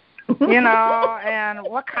voices, you know, and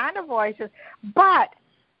what kind of voices? But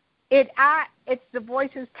it's the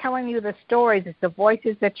voices telling you the stories. It's the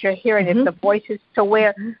voices that you're hearing. It's the voices to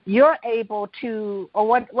where you're able to, or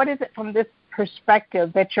what is it from this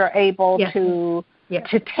perspective that you're able to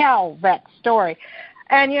tell that story.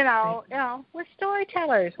 And, you know, we're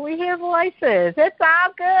storytellers. We hear voices. It's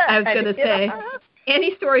all good. I was going to say,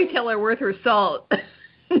 any storyteller worth her salt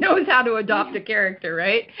knows how to adopt a character,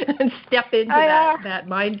 right? And step into that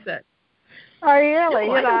mindset. Oh, really?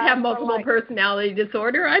 No, I don't have multiple personality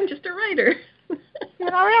disorder. I'm just a writer. You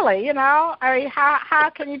know, really, you know, I mean,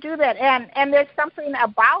 how can you do that? And there's something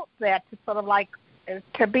about that to sort of like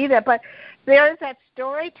to be there. But there is that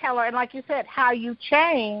storyteller, and like you said, how you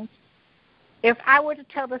change. If I were to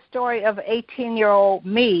tell the story of 18-year-old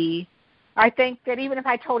me, I think that even if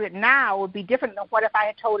I told it now, it would be different than what if I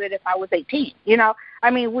had told it if I was 18. You know,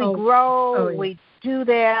 I mean, we grow, we do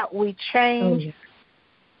that, we change.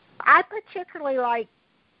 I particularly like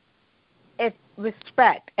it,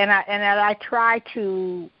 respect, and I try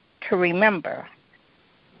to remember.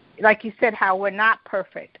 Like you said, how we're not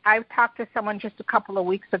perfect. I talked to someone just a couple of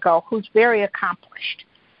weeks ago who's very accomplished.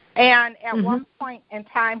 And at one point in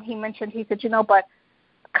time, he said, you know, but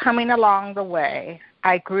coming along the way,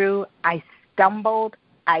 I grew, I stumbled,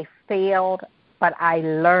 I failed, but I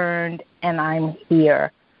learned, and I'm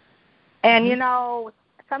here. And, you know,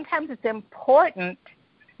 sometimes it's important,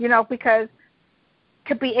 you know, because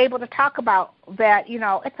to be able to talk about that, you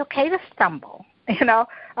know, it's okay to stumble, you know.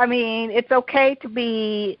 I mean, it's okay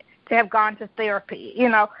to have gone to therapy, you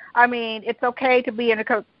know. I mean, it's okay to be in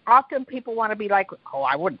a often people want to be like, oh,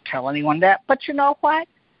 I wouldn't tell anyone that. But you know what?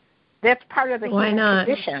 That's part of the human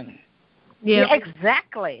condition. Yeah,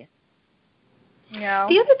 exactly. You know?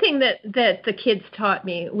 The other thing that the kids taught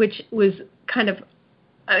me, which was kind of,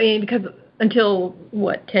 I mean, because until,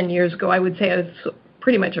 10 years ago, I would say I was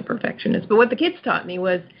pretty much a perfectionist. But what the kids taught me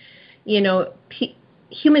was, you know,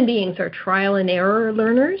 human beings are trial and error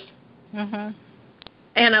learners.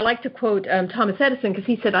 And I like to quote Thomas Edison, because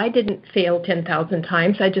he said, I didn't fail 10,000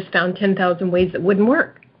 times. I just found 10,000 ways that wouldn't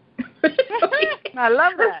work. I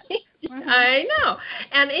love that. I know.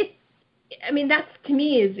 And that to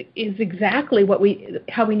me is exactly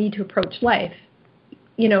how we need to approach life.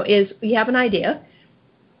 is you have an idea,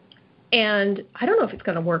 and I don't know if it's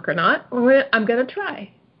going to work or not. I'm going to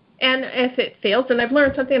try. And if it fails, then I've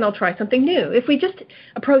learned something, and I'll try something new. If we just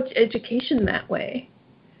approach education that way,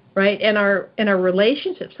 right, and our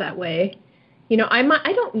relationships that way,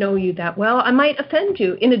 I don't know you that well. I might offend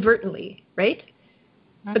you inadvertently, right?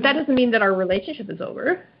 Mm-hmm. But that doesn't mean that our relationship is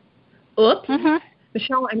over. Oops,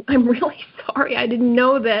 Michelle, I'm really sorry. I didn't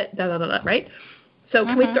know that. Right? So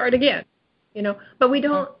can we start again? But we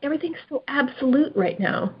don't. Everything's so absolute right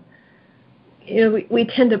now. We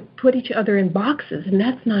tend to put each other in boxes, and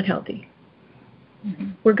that's not healthy.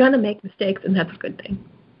 Mm-hmm. We're going to make mistakes, and that's a good thing.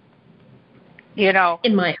 In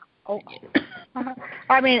my opinion.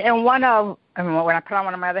 I mean, when I put on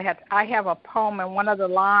one of my other hats, I have a poem, and one of the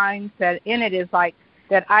lines that in it is like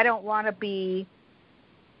that I don't want to be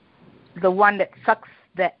the one that sucks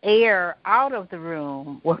the air out of the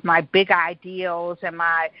room with my big ideals and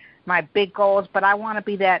my big goals, but I want to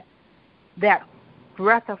be that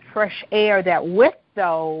breath of fresh air that with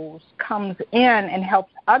those comes in and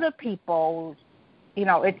helps other people.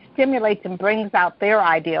 It stimulates and brings out their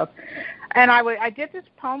ideals. And I did this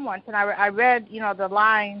poem once, and I read, the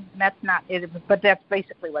line. That's not it, but that's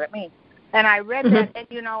basically what it means. And I read that,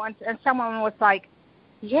 and someone was like,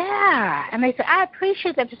 "Yeah," and they said, "I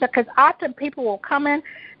appreciate that," because often people will come in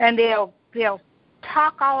and they'll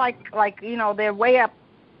talk all like they're way up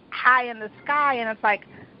high in the sky, and it's like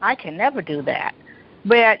I can never do that.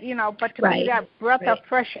 But but to be that breath of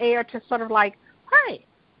fresh air to sort of like, hey,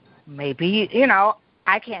 maybe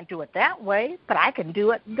I can't do it that way, but I can do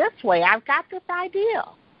it this way. I've got this idea.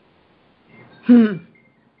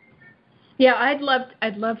 Yeah, I'd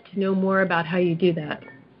love to know more about how you do that,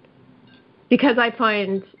 because I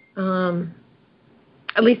find,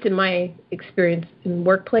 at least in my experience in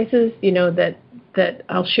workplaces, that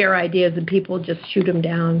I'll share ideas and people just shoot them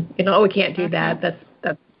down. We can't do that. That's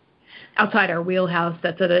outside our wheelhouse.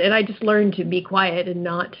 And I just learned to be quiet and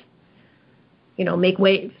not, make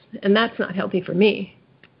waves, and that's not healthy for me.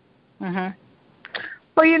 Well,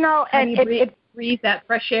 and breathe that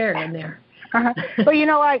fresh air in there.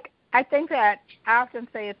 Well, I think that I often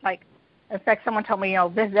say it's like, in fact, someone told me,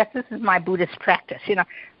 this is my Buddhist practice,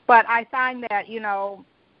 But I find that,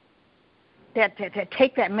 that to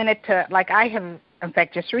take that minute to, like I have, in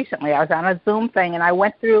fact, just recently, I was on a Zoom thing, and I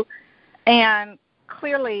went through, and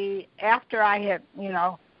clearly after I had,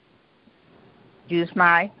 used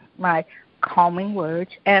my calming words,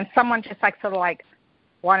 and someone just sort of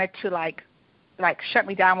wanted to shut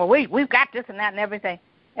me down. Well, we've got this and that and everything,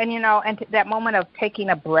 and and that moment of taking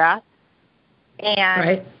a breath,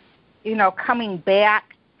 and coming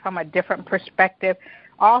back from a different perspective,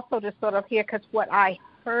 also to sort of hear, because what I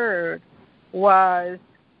heard was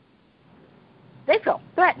they feel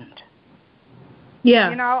threatened.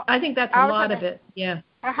 Yeah, I think that's a lot of it. Yeah.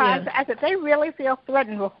 I said they really feel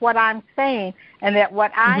threatened with what I'm saying, and that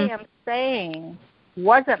what I am saying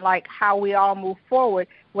wasn't like how we all move forward,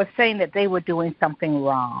 was saying that they were doing something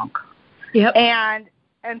wrong. Yep. And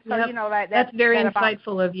so that's very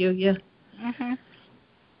insightful of you. Yeah.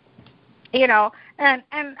 And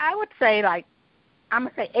I would say I'm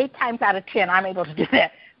gonna say 8 times out of 10 I'm able to do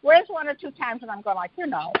that. Whereas 1 or 2 times when I'm going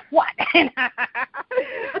what?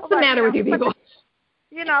 What's the matter with you people?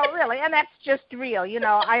 Really, and that's just real.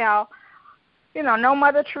 No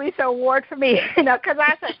Mother Teresa award for me. Because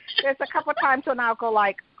I said there's a couple times when I'll go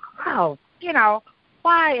oh,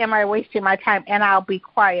 why am I wasting my time? And I'll be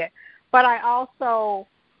quiet. But I also,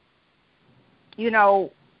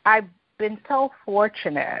 I've been so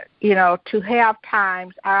fortunate, to have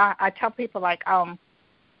times. I tell people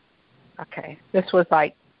okay, this was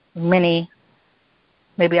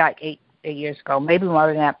maybe 8 years ago, maybe more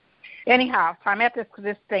than that. Anyhow, so I'm at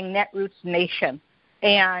this thing, Netroots Nation,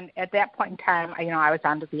 and at that point in time, I was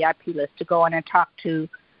on the VIP list to go in and talk to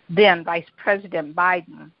then Vice President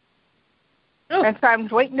Biden. Oh. And so I was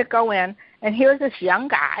waiting to go in, and here's this young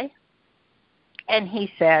guy, and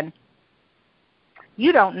he said,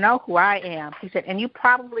 "You don't know who I am." He said, "and you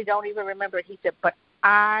probably don't even remember." He said, "But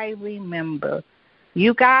I remember.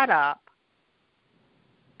 You got up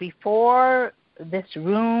before this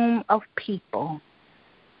room of people,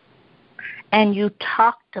 and you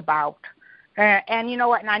talked about, and you know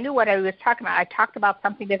what, and I knew what I was talking about. I talked about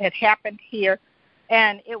something that had happened here,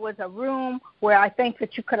 and it was a room where I think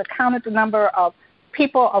that you could have counted the number of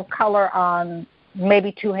people of color on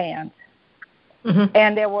maybe 2 hands.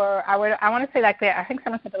 And there were, I want to say I think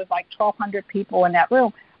someone said there was 1,200 people in that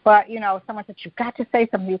room. But, someone said, you've got to say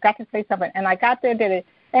something. And I got there, did it.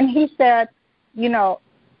 And he said, he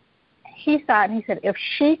saw it, and he said, if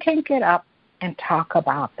she can get up and talk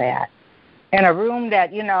about that in a room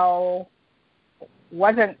that,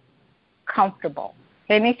 wasn't comfortable.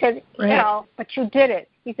 And he said, you know, but you did it.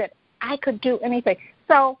 He said, I could do anything.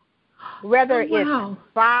 So whether it's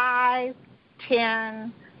 5,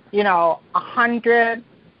 10, 100,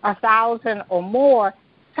 1,000 or more,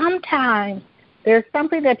 sometimes there's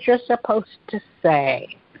something that you're supposed to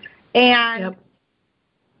say. And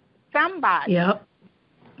somebody,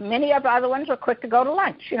 many of the other ones were quick to go to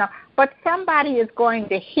lunch, but somebody is going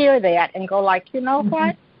to hear that and go like, you know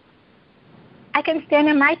what? I can stand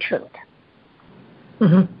in my truth.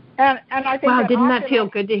 Mm-hmm. And I think didn't that feel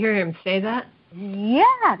good to hear him say that?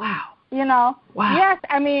 Yes. Wow. Yes,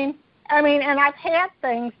 I mean, and I've had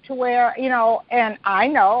things to where, and I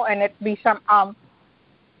know, and it'd be some,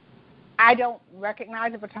 I don't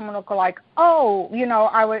recognize it, but someone will go like, oh,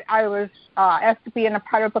 I was asked to be in a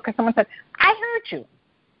part of the book, and someone said, I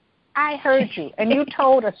heard you, and you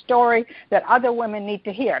told a story that other women need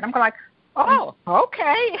to hear. And I'm going like, oh,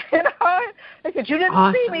 okay. They said, you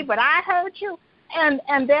didn't see me, but I heard you. And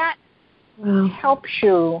that helps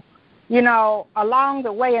you, along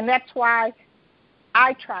the way. And that's why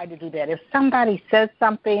I try to do that. If somebody says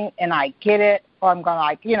something and I get it, or I'm going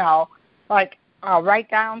like, I'll write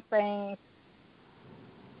down things.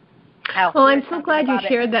 Well, I'm so glad you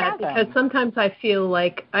shared that, because sometimes I feel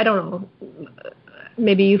like, I don't know,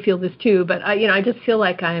 maybe you feel this too, but I just feel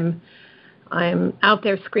like I'm out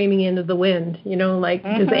there screaming into the wind, like,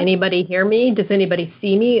 does anybody hear me? Does anybody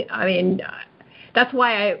see me? I mean, that's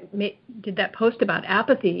why I did that post about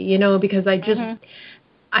apathy, because I just,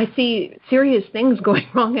 I see serious things going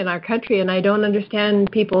wrong in our country, and I don't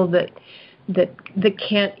understand people that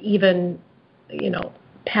can't even,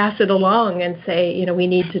 pass it along and say, we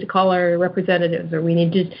need to call our representatives, or we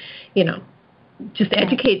need to, just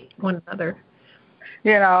educate one another.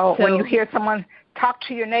 So, when you hear someone talk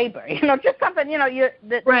to your neighbor, just something, you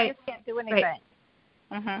just can't do anything.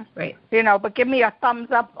 Right. But give me a thumbs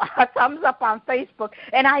up on Facebook,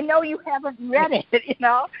 and I know you haven't read it.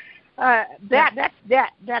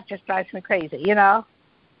 That just drives me crazy. All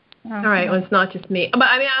right. Well, it's not just me, but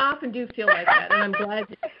I often do feel like that, and I'm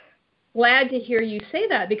glad to hear you say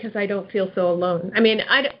that, because I don't feel so alone.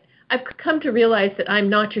 I've come to realize that I'm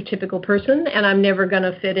not your typical person, and I'm never going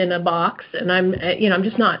to fit in a box, and I'm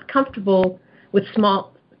just not comfortable with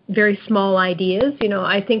very small ideas.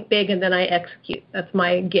 I think big and then I execute. That's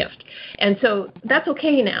my gift. And so that's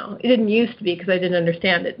okay now. It didn't used to be, because I didn't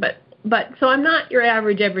understand it. But so I'm not your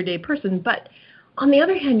average everyday person. But on the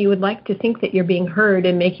other hand, you would like to think that you're being heard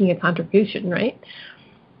and making a contribution, right?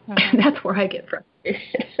 And that's where I get frustrated.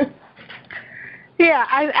 Yeah,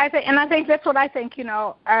 I think that's what I think.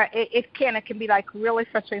 It can be like really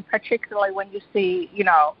frustrating, particularly when you see,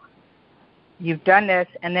 you've done this,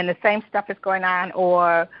 and then the same stuff is going on,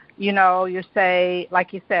 or, you say,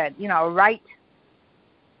 like you said, write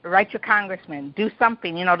your congressman, do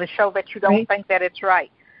something, to show that you don't think that it's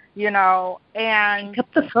right, and pick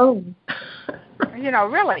up the phone.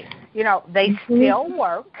 Really, they still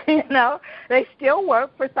work, they still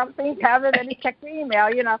work for something other than to check the email,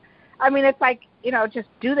 it's like, just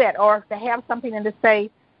do that, or if they have something and to say,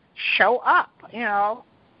 show up,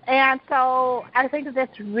 And so I think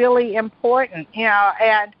that's really important,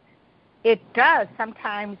 and it does.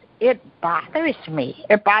 Sometimes it bothers me.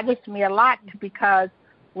 It bothers me a lot, because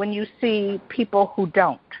when you see people who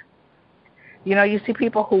don't, you see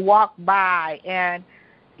people who walk by and,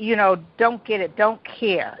 don't get it, don't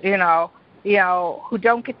care, who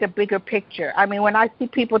don't get the bigger picture. When I see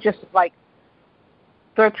people just like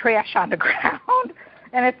throw trash on the ground,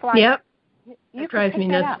 and it's like, it drives me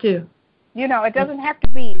nuts too. It doesn't have to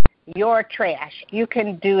be your trash. You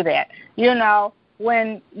can do that.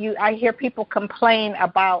 When I hear people complain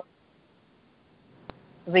about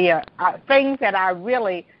the things that are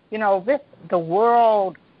really, the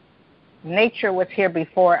world, nature was here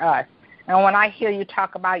before us. And when I hear you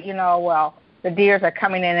talk about, the deers are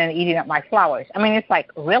coming in and eating up my flowers. It's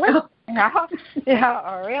like, really? Really?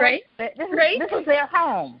 Right. This is their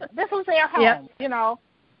home. This was their home,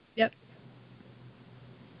 Yep.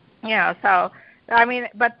 So,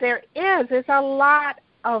 but there's a lot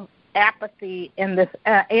of apathy in this.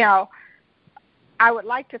 I would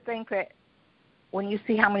like to think that when you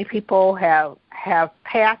see how many people have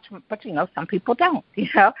passed, but, some people don't,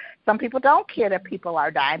 Some people don't care that people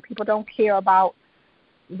are dying. People don't care about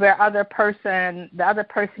the other person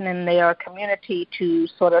in their community to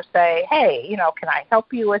sort of say, hey, can I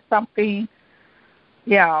help you with something?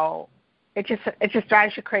 It just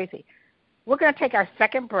drives you crazy. We're going to take our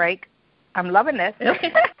second break. I'm loving this.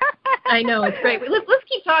 Okay. I know, it's great. Let's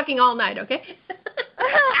keep talking all night, okay?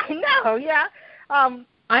 I know, yeah.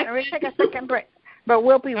 We're going to take a second break, but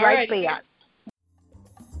we'll be right back.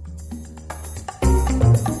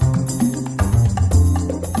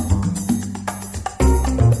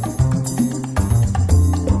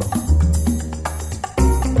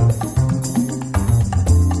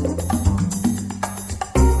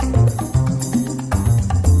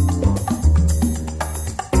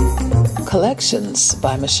 Collections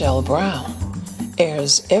by Michelle Brown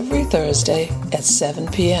airs every Thursday at 7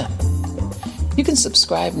 p.m. You can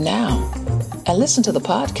subscribe now and listen to the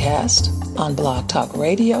podcast on Blog Talk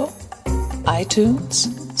Radio,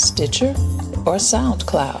 iTunes, Stitcher, or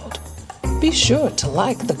SoundCloud. Be sure to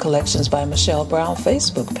like the Collections by Michelle Brown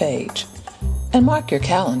Facebook page and mark your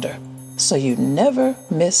calendar so you never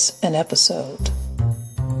miss an episode.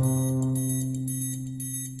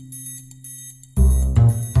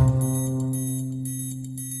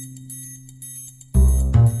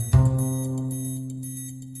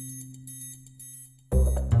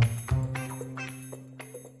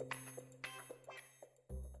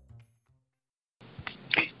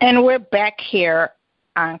 And we're back here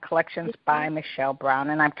on Collections by Michelle Brown,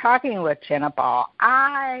 and I'm talking with Jena Ball.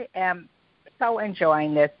 I am so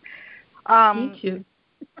enjoying this. Me too.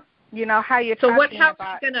 You know how you're talking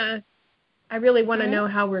about. I really want to know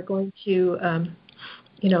how we're going to,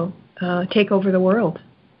 take over the world.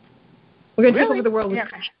 We're going to take over the world with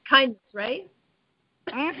kindness, right?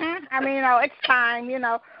 Mm-hmm. I mean, it's time.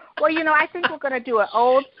 Well, I think we're going to do an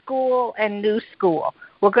old school and new school.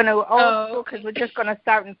 We're going to old school because we're just going to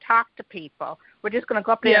start and talk to people. We're just going to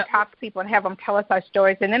go up there and talk to people and have them tell us our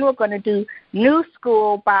stories. And then we're going to do new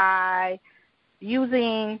school by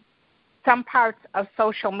using some parts of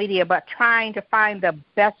social media, but trying to find the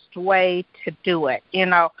best way to do it,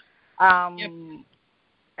 and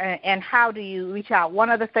how do you reach out.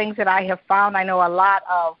 One of the things that I have found, I know a lot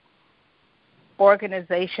of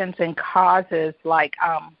organizations and causes, like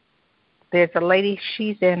there's a lady,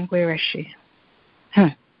 she's in, where is she?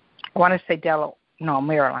 I want to say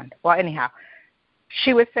Maryland. Well, anyhow,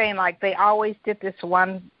 she was saying, like, they always did this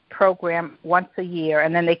one program once a year,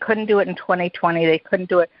 and then they couldn't do it in 2020. They couldn't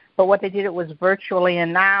do it. But what they did, it was virtually,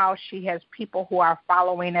 and now she has people who are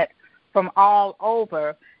following it from all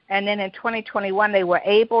over. And then in 2021, they were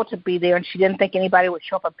able to be there, and she didn't think anybody would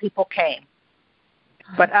show up, and people came.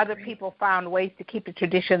 But other people found ways to keep the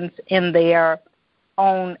traditions in their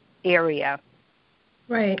own area.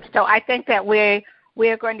 Right. So I think that we're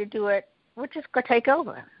going to do it. We're just going to take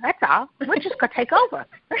over. That's all. We're just going to take over.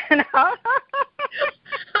 I've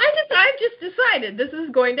just decided this is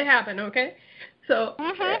going to happen, okay? So,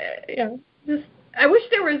 I wish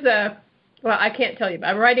there was I can't tell you, but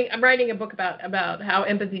I'm writing a book about how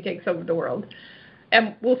empathy takes over the world,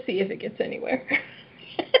 and we'll see if it gets anywhere.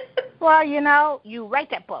 Well, you write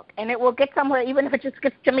that book, and it will get somewhere, even if it just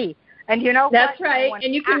gets to me. And That's right,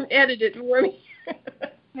 and you can edit it for me.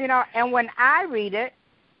 And when I read it,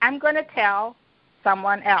 I'm going to tell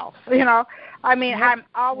someone else. I'm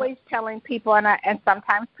always telling people, and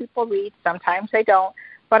sometimes people read, sometimes they don't.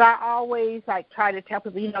 But I always try to tell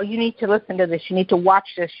people, you need to listen to this, you need to watch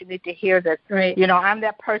this, you need to hear this. Right. I'm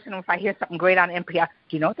that person. If I hear something great on NPR,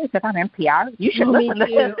 do you know what they said on NPR? You should listen to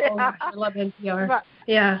this. I love NPR. But,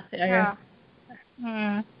 yeah.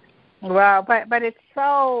 Well, but it's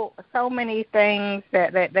so many things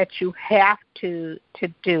that you have to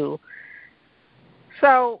do.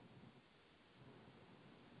 So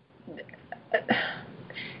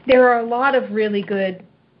there are a lot of really good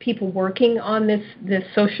people working on this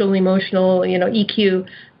social emotional, EQ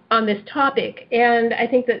on this topic, and I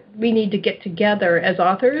think that we need to get together as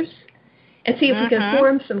authors and see if we can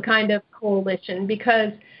form some kind of coalition,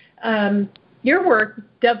 because your work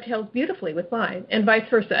dovetails beautifully with mine, and vice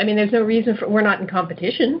versa. I mean, there's no reason we're not in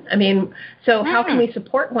competition. I mean, so how can we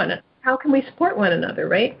support one another,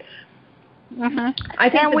 right? I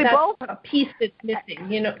think that's both a piece that's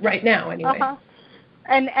missing, right now anyway.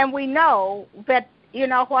 And we know that,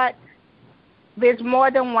 what, there's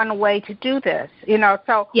more than one way to do this,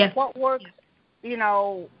 so what works,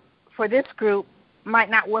 for this group might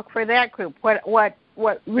not work for that group.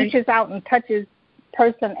 What reaches out and touches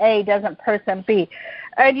person A doesn't person B.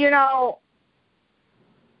 And,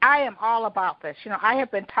 I am all about this. I have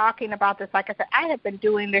been talking about this. Like I said, I have been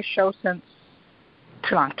doing this show since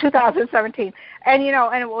 2017. And,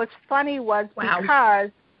 and what was funny was because,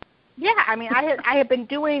 I had been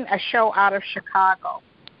doing a show out of Chicago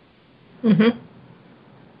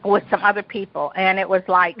with some other people. And it was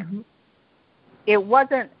like, it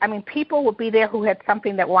wasn't, people would be there who had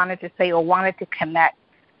something that wanted to say or wanted to connect,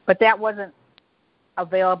 but that wasn't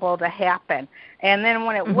available to happen. And then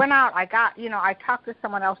when it went out, I got, I talked to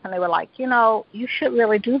someone else and they were like, you should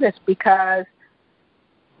really do this because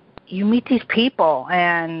you meet these people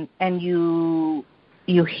and you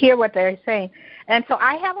hear what they're saying. And so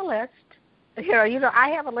I have a list, I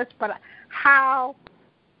have a list, but how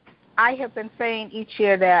I have been saying each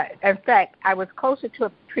year that, in fact, I was closer to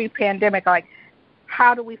a pre-pandemic, like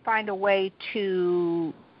how do we find a way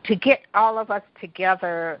to get all of us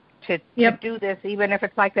together to do this, even if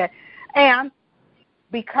it's like that. And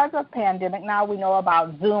because of pandemic, now we know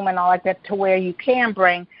about Zoom and all like that, to where you can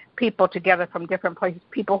bring people together from different places,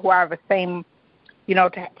 people who are the same,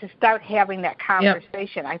 to start having that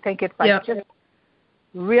conversation. I think it's just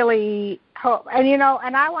really hope. And,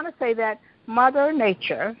 and I want to say that Mother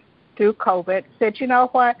Nature, through COVID, said, you know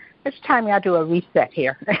what, it's time y'all do a reset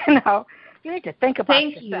here. You need to think about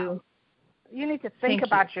yourself. You need to think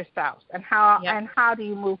about yourself and how do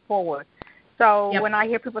you move forward. So when I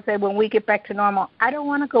hear people say, when we get back to normal, I don't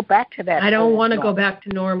want to go back to that. I don't want to go back to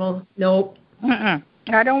normal. Nope. I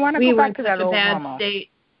don't want to go back to that old normal. State.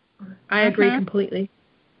 I agree completely.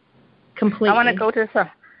 Completely. I want to go to some,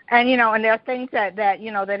 and and there are things that that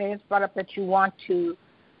is brought up that you want to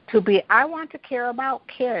be. I want to care about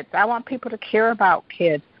kids. I want people to care about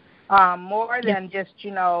kids more than just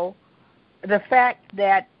the fact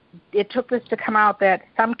that it took this to come out that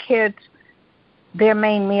some kids, their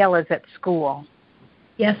main meal is at school.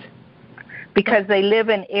 Yes. Because they live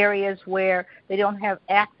in areas where they don't have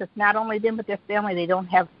access, not only them but their family, they don't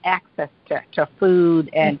have access to food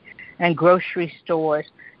and grocery stores,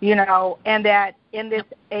 and that in this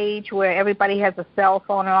age where everybody has a cell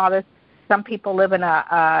phone and all this, some people live in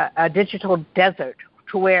a digital desert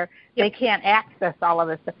to where they can't access all of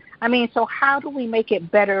this. I mean, so how do we make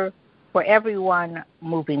it better for everyone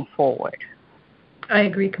moving forward? I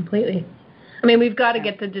agree completely. I mean, we've got to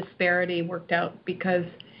get the disparity worked out because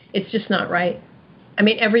it's just not right. I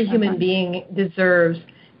mean, every human being deserves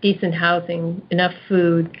decent housing, enough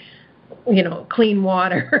food, clean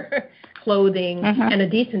water, clothing, and a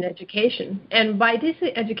decent education. And by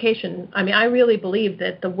decent education, I mean, I really believe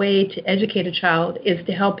that the way to educate a child is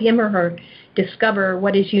to help him or her discover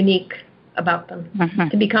what is unique about them,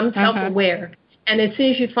 to become self-aware. And as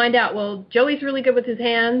soon as you find out, well, Joey's really good with his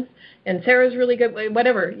hands and Sarah's really good,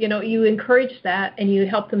 whatever, you encourage that and you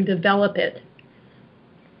help them develop it.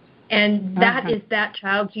 And that is that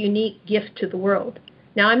child's unique gift to the world.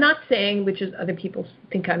 Now, I'm not saying, which is other people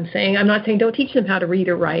think I'm saying, I'm not saying don't teach them how to read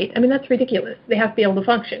or write. I mean, that's ridiculous. They have to be able to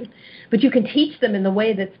function. But you can teach them in the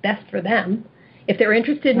way that's best for them. If they're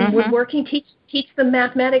interested in woodworking, teach them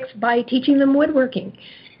mathematics by teaching them woodworking.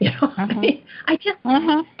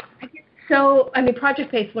 So,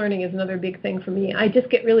 project-based learning is another big thing for me. I just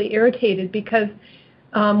get really irritated because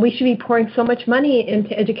we should be pouring so much money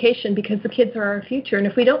into education because the kids are our future. And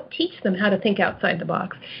if we don't teach them how to think outside the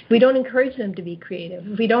box, if we don't encourage them to be creative,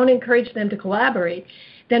 if we don't encourage them to collaborate,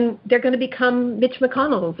 then they're going to become Mitch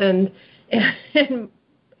McConnells and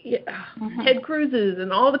Ted Cruz's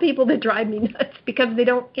and all the people that drive me nuts because they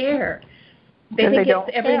don't care. They think it's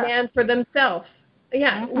every man for themselves.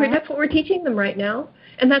 Yeah, that's what we're teaching them right now.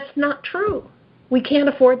 And that's not true. We can't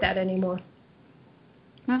afford that anymore.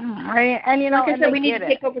 And like I said, we need to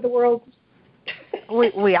take over the world.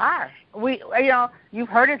 we are. You've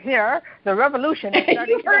heard it here. The revolution is starting.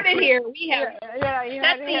 You've heard it here. We have.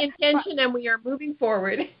 That's the intention, and we are moving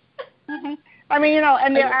forward. I mean,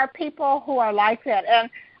 and there are people who are like that, and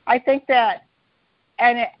I think that,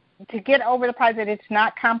 to get over the part that it's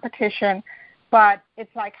not competition, but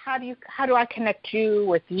it's like how do I connect you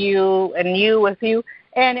with you and you with you,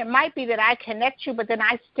 and it might be that I connect you, but then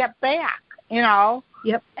I step back, and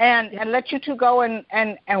let you two go and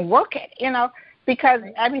work it, because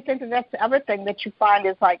I think that's the other thing that you find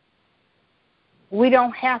is like we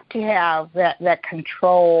don't have to have that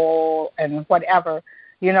control and whatever,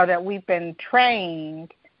 that we've been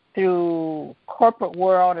trained through corporate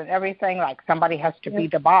world and everything, like somebody has to be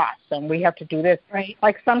the boss and we have to do this. Right.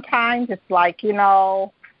 Like sometimes it's like, this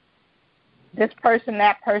person,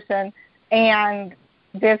 that person, and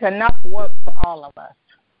there's enough work for all of us.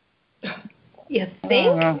 You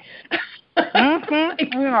think?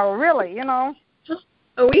 Really,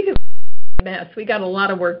 Oh, we do a mess. We got a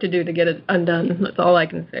lot of work to do to get it undone. That's all I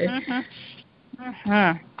can say.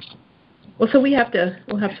 Well, so we'll have to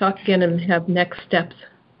talk again and have next steps.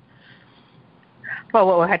 Well,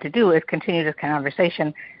 what we'll have to do is continue this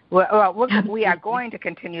conversation. We are going to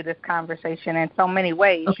continue this conversation in so many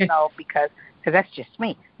ways, because that's just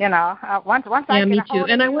me, Once I me too.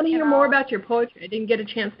 And I want to hear more about your poetry. I didn't get a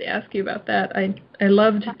chance to ask you about that. I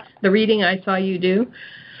loved the reading I saw you do.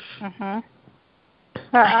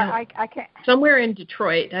 I can't. Somewhere in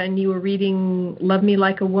Detroit, and you were reading "Love Me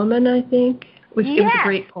Like a Woman," I think. It was a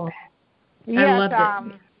great poem. Yes, I loved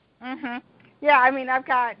it. Yeah, I mean, I've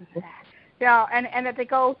got, and that they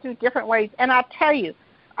go through different ways. And I'll tell you,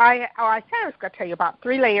 I said I was going to tell you about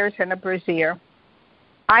 3 layers and a brassiere.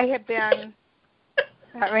 I have been.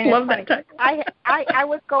 Love that title. I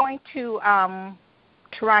was going to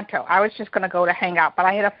Toronto. I was just going to go to hang out, but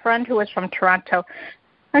I had a friend who was from Toronto,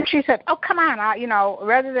 And she said, oh, come on,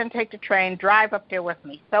 rather than take the train, drive up there with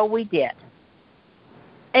me. So we did.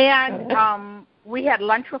 And we had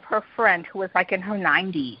lunch with her friend who was like in her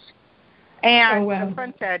 90s. And the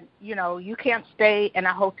friend said, you can't stay in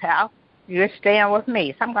a hotel. You're staying with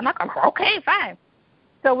me. So I'm going, okay, fine.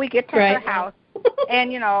 So we get to her house,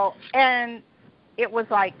 and, and it was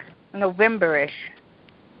like November-ish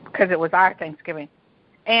because it was our Thanksgiving.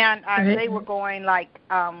 And they were going they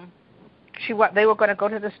were going to go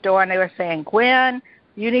to the store, and they were saying, Gwen,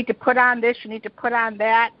 you need to put on this, you need to put on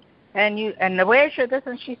that, and where's your this?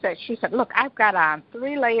 And she said, look, I've got on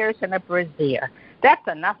 3 layers and a brassiere. That's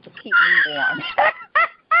enough to keep me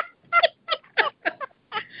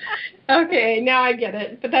warm. Okay, now I get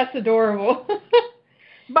it, but that's adorable.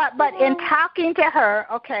 But in talking to her,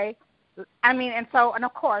 okay, and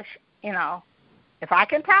of course, if I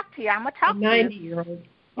can talk to you, I'm gonna talk to you. 90-year-old.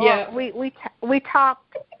 Yeah. We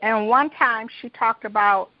talked, and one time she talked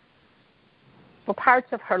about the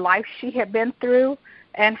parts of her life she had been through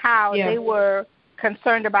and how they were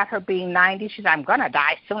concerned about her being 90. She said, I'm gonna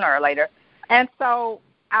die sooner or later. And so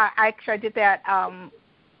I did that.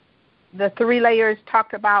 The 3 layers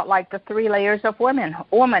talked about the 3 layers of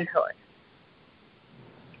womanhood.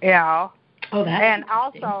 Oh, that's and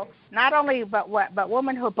also not only but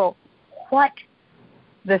womanhood, but what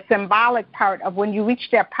the symbolic part of when you reach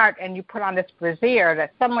that part and you put on this brassiere,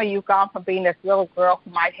 that suddenly you've gone from being this little girl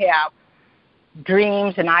who might have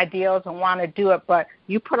dreams and ideals and want to do it, but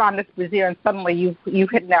you put on this brassiere and suddenly you've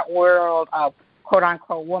hit that world of quote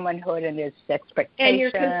unquote womanhood and its expectations. And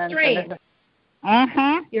you're constrained.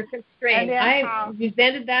 Mm-hmm. You're constrained. I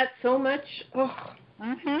resented that so much. Oh.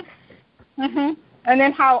 Mm-hmm. Mm-hmm. And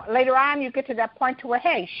then how later on you get to that point to where,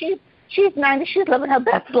 hey, she's 90, she's living her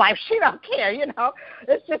best life. She don't care,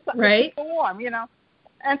 It's just something warm,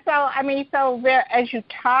 And so, as you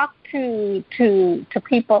talk to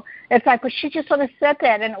people, it's like, but she just sort of said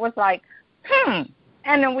that, and it was like, And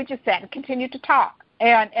then we just sat and continued to talk,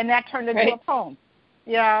 and that turned into a poem,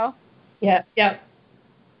 Yeah. Yeah,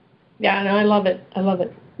 no, I love it.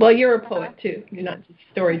 Well, you're a poet, too. You're not just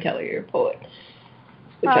a storyteller. You're a poet,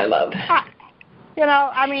 which I love.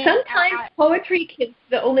 Sometimes poetry is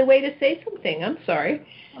the only way to say something. I'm sorry.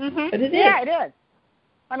 Mm-hmm. But it is. Yeah, it is.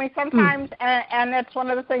 Sometimes, and that's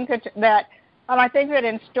one of the things that I think that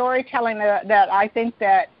in storytelling that I think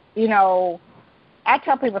that, I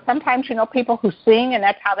tell people sometimes, people who sing and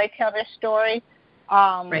that's how they tell their story.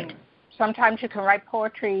 Sometimes you can write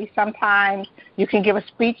poetry. Sometimes you can give a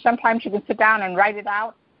speech. Sometimes you can sit down and write it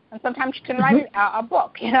out. And sometimes you can write a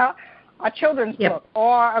book, a children's book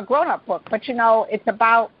or a grown-up book. But, it's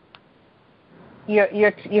about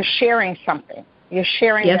you're sharing something. You're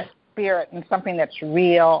sharing that spirit and something that's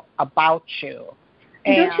real about you.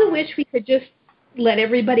 And don't you wish we could just let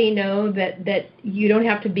everybody know that you don't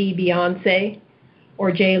have to be Beyonce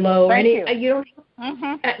or J-Lo or any. You don't.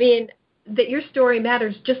 Mm-hmm. That your story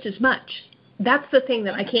matters just as much. That's the thing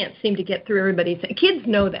that I can't seem to get through everybody's. Kids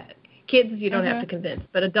know that. Kids, you don't have to convince.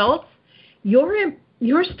 But adults, your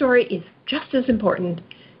story is just as important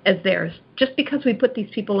as theirs. Just because we put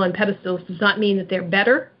these people on pedestals does not mean that they're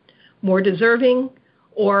better, more deserving,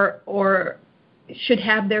 or should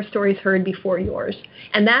have their stories heard before yours.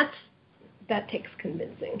 And that takes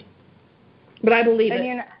convincing. But I believe it.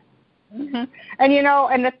 And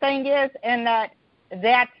and the thing is, and that's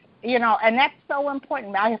and that's so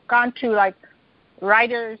important. I have gone to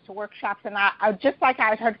writers workshops, and I just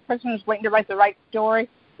I heard a person who's waiting to write the right story.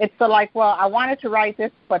 It's I wanted to write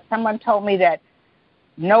this, but someone told me that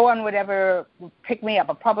no one would ever pick me up.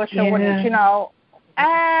 A publisher wouldn't,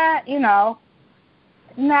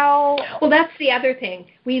 no. Well, that's the other thing.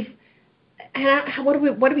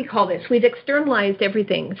 What do we call this? We've externalized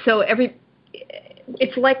everything. So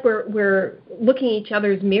it's like we're looking at each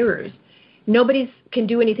other's mirrors. Nobody can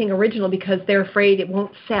do anything original because they're afraid it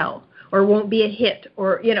won't sell or won't be a hit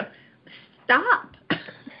or stop.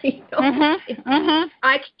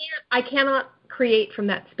 I cannot create from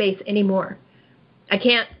that space anymore. I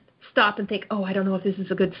can't stop and think, I don't know if this is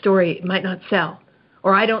a good story. It might not sell,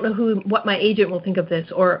 or I don't know what my agent will think of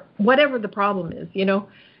this, or whatever the problem is. A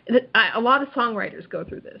lot of songwriters go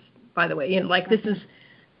through this. By the way,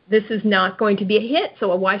 this is not going to be a hit,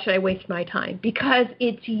 so why should I waste my time? Because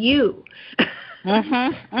it's you.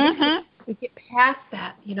 We get past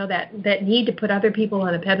that, that need to put other people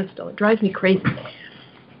on a pedestal. It drives me crazy.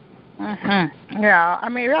 Yeah,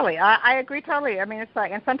 really, I agree totally. It's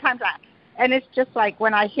and sometimes and it's just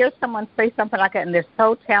when I hear someone say something like that and they're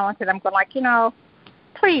so talented, I'm going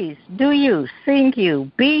please, do you, sing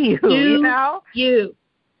you, be you, you.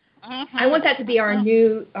 I want that to be our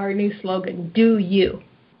new slogan, do you.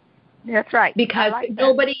 That's right. Because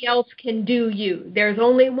nobody else can do you. There's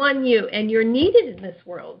only one you, and you're needed in this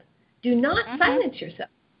world. Do not silence yourself.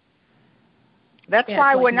 That's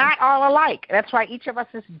why we're not all alike. That's why each of us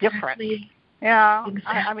is different. Exactly. Yeah.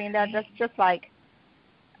 Exactly. I mean, that's just like...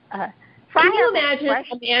 Can you imagine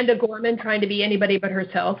Amanda Gorman trying to be anybody but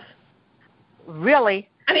herself? Really?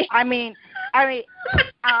 I mean,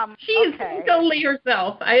 she's totally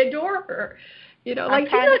herself. I adore her. You know, like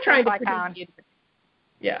she's not trying to pretend.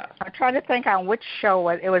 Yeah. I'm trying to think on which show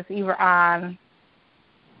it was either on.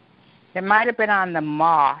 It might have been on The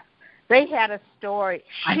Moth. They had a story.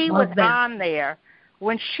 She was on there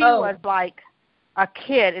when she was like a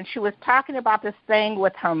kid, and she was talking about this thing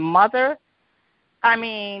with her mother. I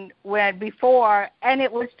mean, before, and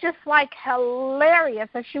it was just like hilarious.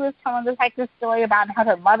 And she was telling us like this story about how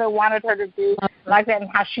her mother wanted her to do like that, and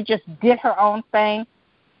how she just did her own thing.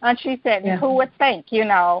 And she said, who would think, you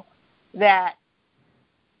know, that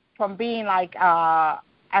from being like, I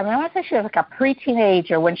want to say she was like a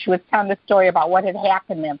pre-teenager when she was telling the story about what had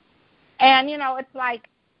happened to them. And, you know, it's like,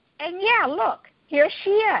 and yeah, look, here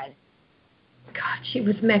she is. God, she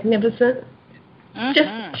was magnificent.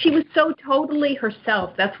 She was so totally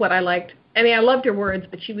herself. That's what I liked. I mean, I loved her words,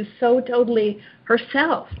 but she was so totally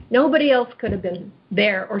herself. Nobody else could have been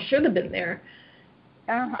there or should have been there.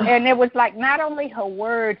 And it was like not only her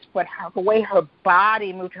words, but the way her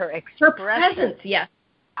body moved, her expression. Her presence, yes.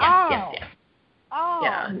 Oh,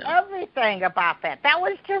 everything about that. That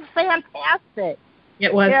was just fantastic.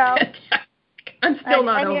 It was fantastic. I'm still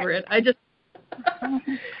not over it. I just...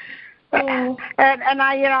 And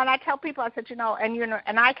I, you know, and I tell people, I said, you know,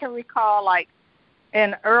 and I can recall like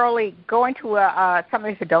in early going to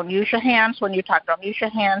somebody said, don't use your hands when you talk. Don't use your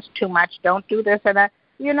hands too much. Don't do this and that.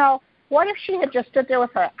 You know, what if she had just stood there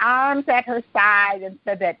with her arms at her side and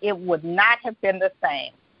said that it would not have been the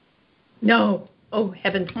same? No. Oh,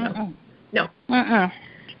 heavens, no. No.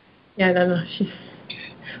 Yeah, no.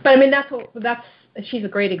 But I mean, she's a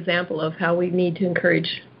great example of how we need to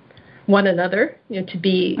encourage one another, you know, to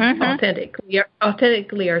be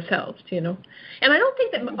authentically ourselves, you know. And I don't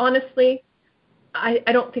think that, honestly, I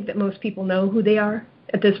don't think that most people know who they are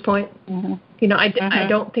at this point. You know, I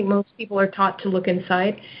don't think most people are taught to look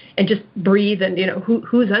inside and just breathe and, you know,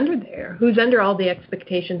 who's under there? Who's under all the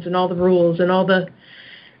expectations and all the rules and all the,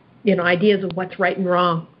 you know, ideas of what's right and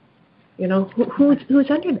wrong? You know, who's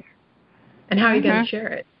under there? And how are you going to share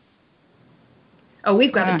it? Oh,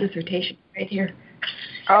 we've got a dissertation right here.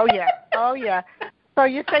 Oh, yeah. So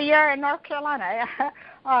you say you're in North Carolina.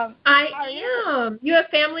 I am. You have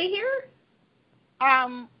family here?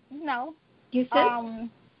 No. You said?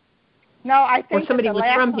 No, I think or somebody was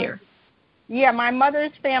from here. Yeah, my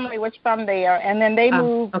mother's family was from there, and then they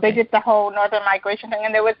moved. Okay. They did the whole northern migration thing,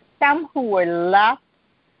 and there was some who were left.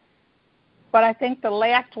 But I think the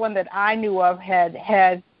last one that I knew of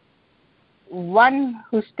had one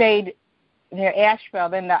who stayed near Asheville.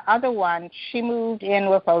 Then the other one, she moved in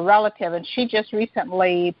with a relative, and she just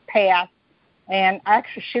recently passed. And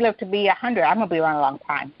actually, she lived to be 100. I'm going to be around a long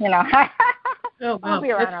time, you know. Oh, wow.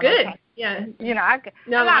 That's good. Yeah. You know, I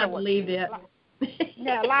don't believe it.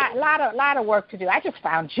 Yeah, a lot of work to do. I just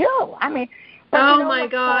found you. I mean. Oh, my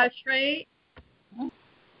gosh, right?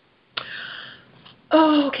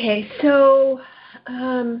 Oh, okay. So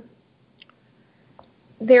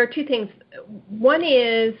there are two things. One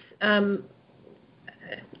is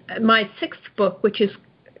my sixth book, which is,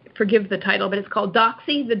 forgive the title, but it's called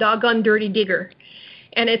Doxy, the Doggone Dirty Digger.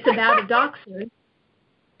 And it's about a dachshund.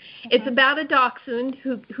 It's about a dachshund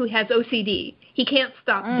who has OCD. He can't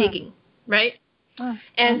stop digging, right?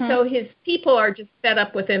 And so his people are just fed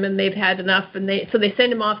up with him, and they've had enough, and so they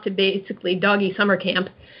send him off to basically doggy summer camp,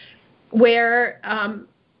 where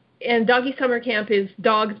and doggy summer camp is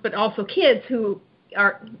dogs, but also kids who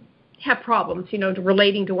have problems, you know,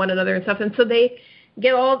 relating to one another and stuff. And so they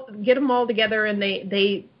get them all together, and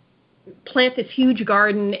they plant this huge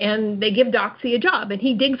garden, and they give Doxy a job, and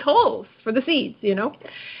he digs holes for the seeds, you know.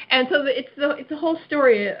 And so it's a whole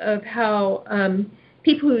story of how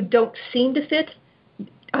people who don't seem to fit,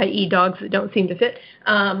 i.e. dogs that don't seem to fit,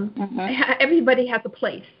 everybody has a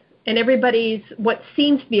place, and what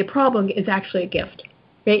seems to be a problem is actually a gift,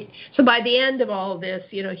 right? So by the end of all of this,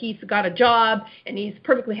 you know, he's got a job, and he's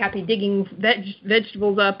perfectly happy digging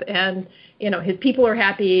vegetables up, and, you know, his people are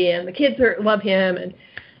happy, and the kids love him, and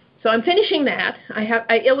so I'm finishing that.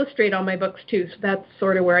 I illustrate all my books too, so that's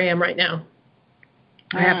sort of where I am right now.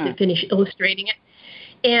 I have to finish illustrating it.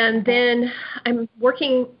 And then I'm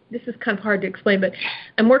working, this is kind of hard to explain, but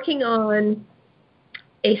I'm working on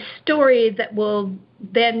a story that will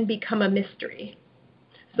then become a mystery.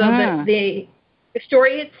 So that the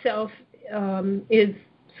story itself is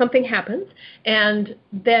something happens, and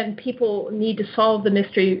then people need to solve the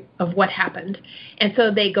mystery of what happened. And so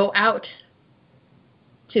they go out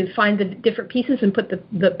to find the different pieces and put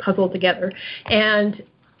the puzzle together. And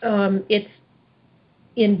it's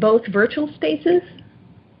in both virtual spaces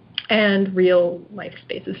and real life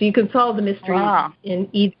spaces. So you can solve the mystery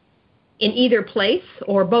in either place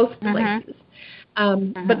or both places.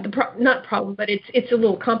 But but it's a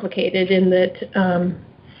little complicated in that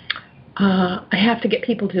I have to get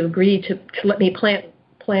people to agree to let me plant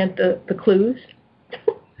the clues.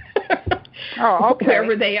 Oh, okay.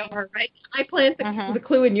 Wherever they are, right? I plant the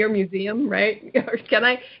clue in your museum, right? Or can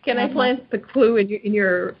I plant the clue in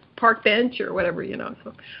your park bench or whatever,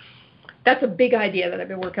 So that's a big idea that I've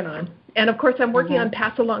been working on. And of course, I'm working on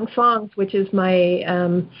Pass Along Songs, which is my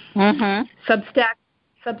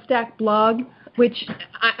Substack blog, which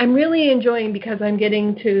I'm really enjoying because I'm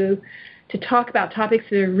getting to talk about topics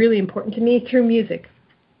that are really important to me through music.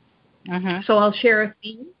 So I'll share a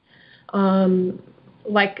theme.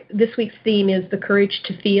 Like this week's theme is the courage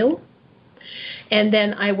to feel. And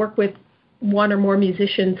then I work with one or more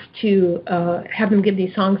musicians to have them give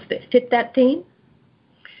me songs that fit that theme.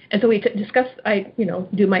 And so we discuss, I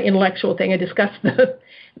do my intellectual thing. I discuss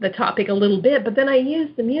the topic a little bit, but then I use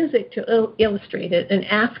the music to illustrate it and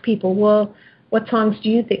ask people, well, what songs do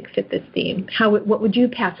you think fit this theme? What would you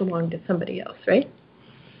pass along to somebody else, right?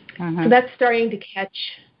 So that's starting to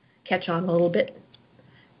catch on a little bit.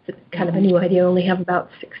 It's kind of a new idea. I only have about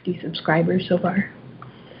 60 subscribers so far.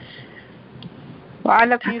 Well, I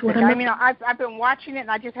love music. I've been watching it, and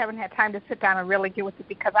I just haven't had time to sit down and really get with it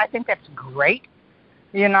because I think that's great.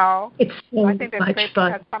 It's so I think that's much great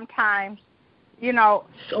fun. Because sometimes,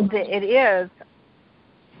 it is.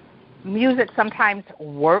 Music sometimes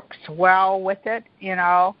works well with it,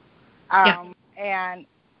 and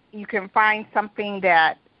you can find something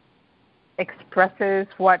that expresses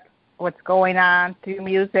what's going on through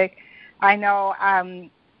music. I know, I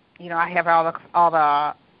have all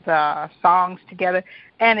the songs together,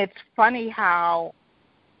 and it's funny how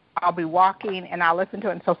I'll be walking and I'll listen to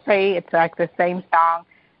it. And so say it's like the same song,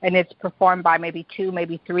 and it's performed by maybe 2,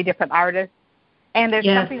 maybe 3 different artists, and there's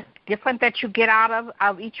something different that you get out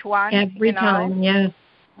of each one. Every time, yes.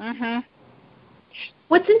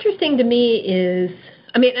 What's interesting to me is,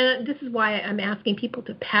 and this is why I'm asking people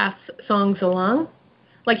to pass songs along.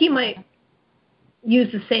 Like you might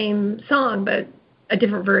use the same song, but a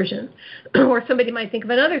different version. Or somebody might think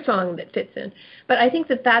of another song that fits in. But I think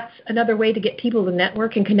that that's another way to get people to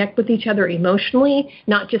network and connect with each other emotionally,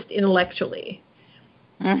 not just intellectually.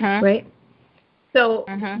 Right? So,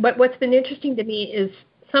 but what's been interesting to me is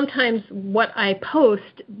sometimes what I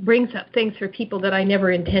post brings up things for people that I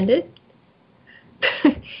never intended.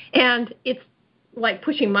 And it's like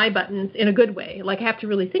pushing my buttons in a good way. Like I have to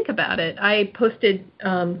really think about it. I posted,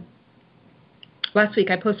 last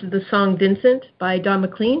week I posted the song Vincent by Don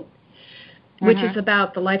McLean, which is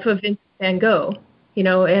about the life of Vincent van Gogh,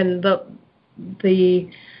 and the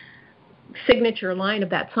signature line of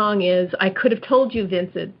that song is, I could have told you,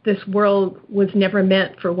 Vincent, this world was never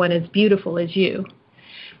meant for one as beautiful as you.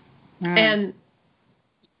 And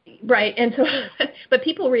right, and so, but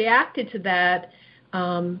people reacted to that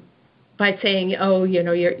by saying, oh,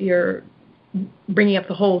 you're bringing up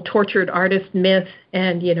the whole tortured artist myth,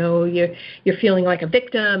 and you're feeling like a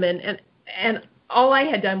victim, and all I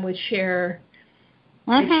had done was share.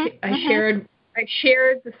 I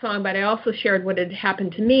shared the song, but I also shared what had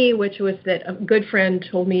happened to me, which was that a good friend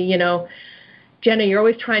told me, Jena, you're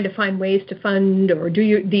always trying to find ways to fund or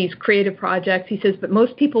do these creative projects. He says, but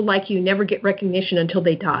most people like you never get recognition until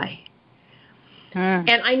they die.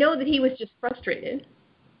 And I know that he was just frustrated,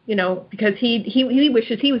 because he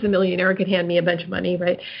wishes he was a millionaire and could hand me a bunch of money,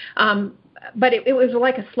 right? But it was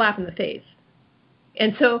like a slap in the face.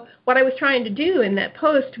 And so what I was trying to do in that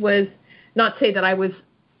post was not say that I was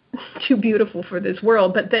too beautiful for this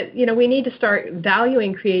world, but that, we need to start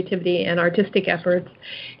valuing creativity and artistic efforts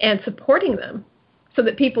and supporting them so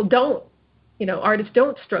that people don't, artists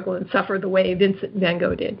don't struggle and suffer the way Vincent van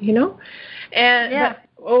Gogh did, And but,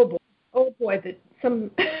 oh boy, the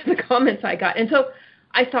comments I got. And so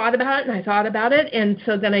I thought about it, and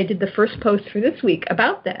so then I did the first post for this week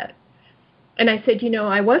about that. And I said,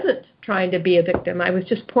 I wasn't trying to be a victim. I was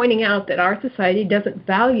just pointing out that our society doesn't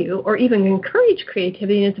value or even encourage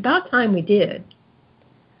creativity, and it's about time we did.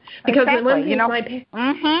 Because one thing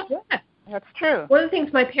that's true. One of the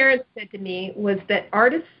things my parents said to me was that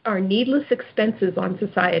artists are needless expenses on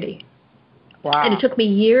society. Wow. And it took me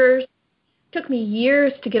years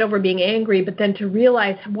to get over being angry, but then to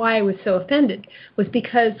realize why I was so offended was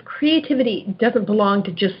because creativity doesn't belong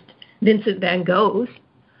to just Vincent van Goghs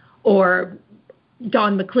or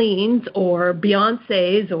Don McLean's or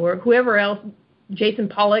Beyonce's or whoever else, Jason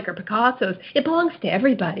Pollock or Picasso's. It belongs to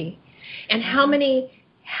everybody. And how many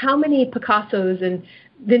Picassos and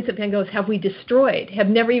Vincent van Goghs have we destroyed, have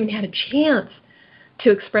never even had a chance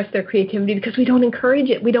to express their creativity because we don't encourage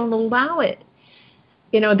it, we don't allow it.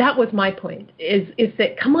 That was my point, is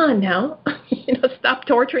that, come on now, stop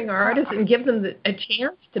torturing our artists and give them a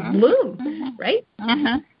chance to bloom, right?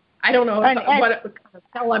 I don't know what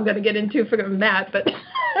hell I'm going to get into from that, but...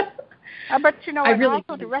 but,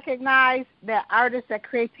 also to recognize that artists, that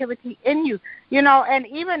creativity in you, and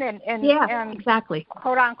even in exactly.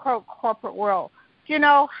 quote-unquote corporate world,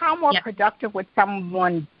 how more productive would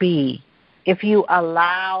someone be if you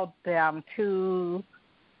allowed them to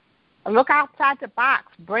look outside the box,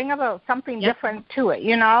 bring something different to it,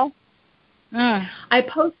 I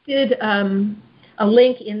posted a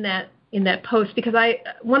link in that post because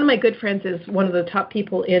one of my good friends is one of the top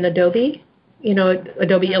people in Adobe,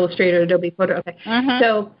 Adobe Illustrator, Adobe Photo. Okay.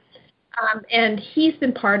 So, and he's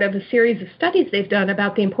been part of a series of studies they've done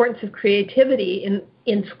about the importance of creativity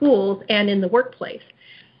in schools and in the workplace.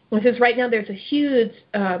 Because right now there's a huge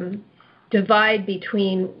divide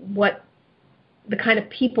between what the kind of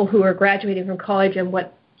people who are graduating from college and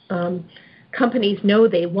what companies know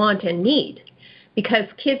they want and need. Because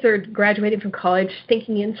kids are graduating from college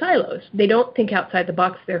thinking in silos. They don't think outside the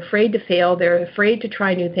box. They're afraid to fail. They're afraid to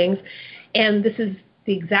try new things. And this is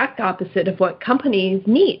the exact opposite of what companies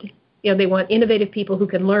need. They want innovative people who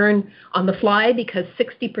can learn on the fly, because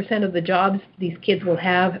 60% of the jobs these kids will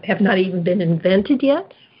have not even been invented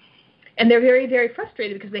yet. And they're very, very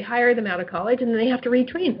frustrated because they hire them out of college and then they have to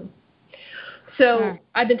retrain them. So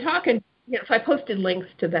I've been talking, so I posted links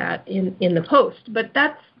to that in the post. But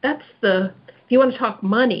that's if you want to talk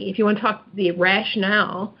money, if you want to talk the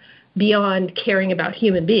rationale beyond caring about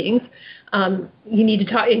human beings, you need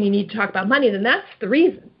to talk about money, then that's the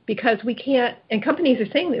reason. Because we can't, and companies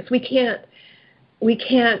are saying this, we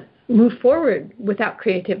can't move forward without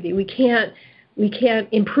creativity. We can't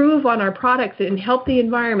improve on our products and help the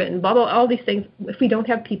environment and blah, blah, all these things if we don't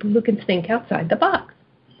have people who can think outside the box.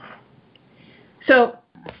 So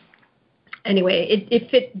anyway, it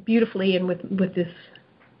fit beautifully in with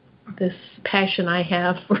this passion I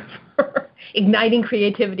have for igniting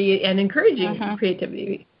creativity and encouraging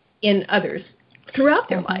creativity in others throughout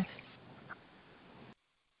their lives.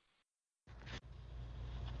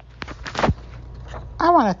 I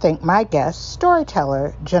want to thank my guest,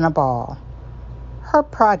 storyteller Jena Ball. Her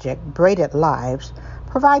project, Braided Lives,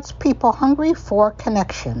 provides people hungry for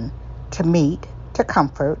connection to meet, to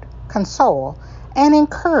comfort, console, and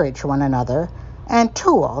encourage one another, and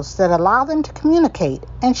tools that allow them to communicate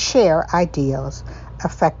and share ideals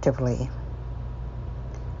effectively.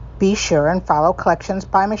 Be sure and follow Collections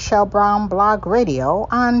by Michelle Brown Blog Radio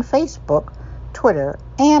on Facebook, Twitter,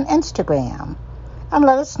 and Instagram. And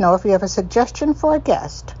let us know if you have a suggestion for a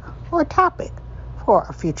guest or a topic for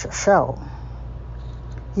a future show.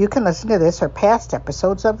 You can listen to this or past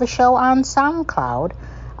episodes of the show on SoundCloud,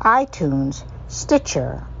 iTunes,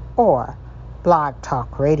 Stitcher, or Blog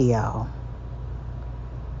Talk Radio.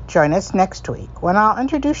 Join us next week when I'll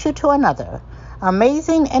introduce you to another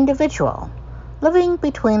amazing individual living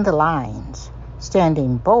between the lines,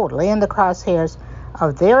 standing boldly in the crosshairs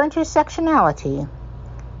of their intersectionality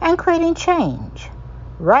and creating change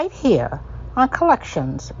right here on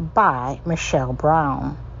Collections by Michelle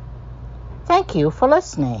Brown. Thank you for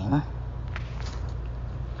listening.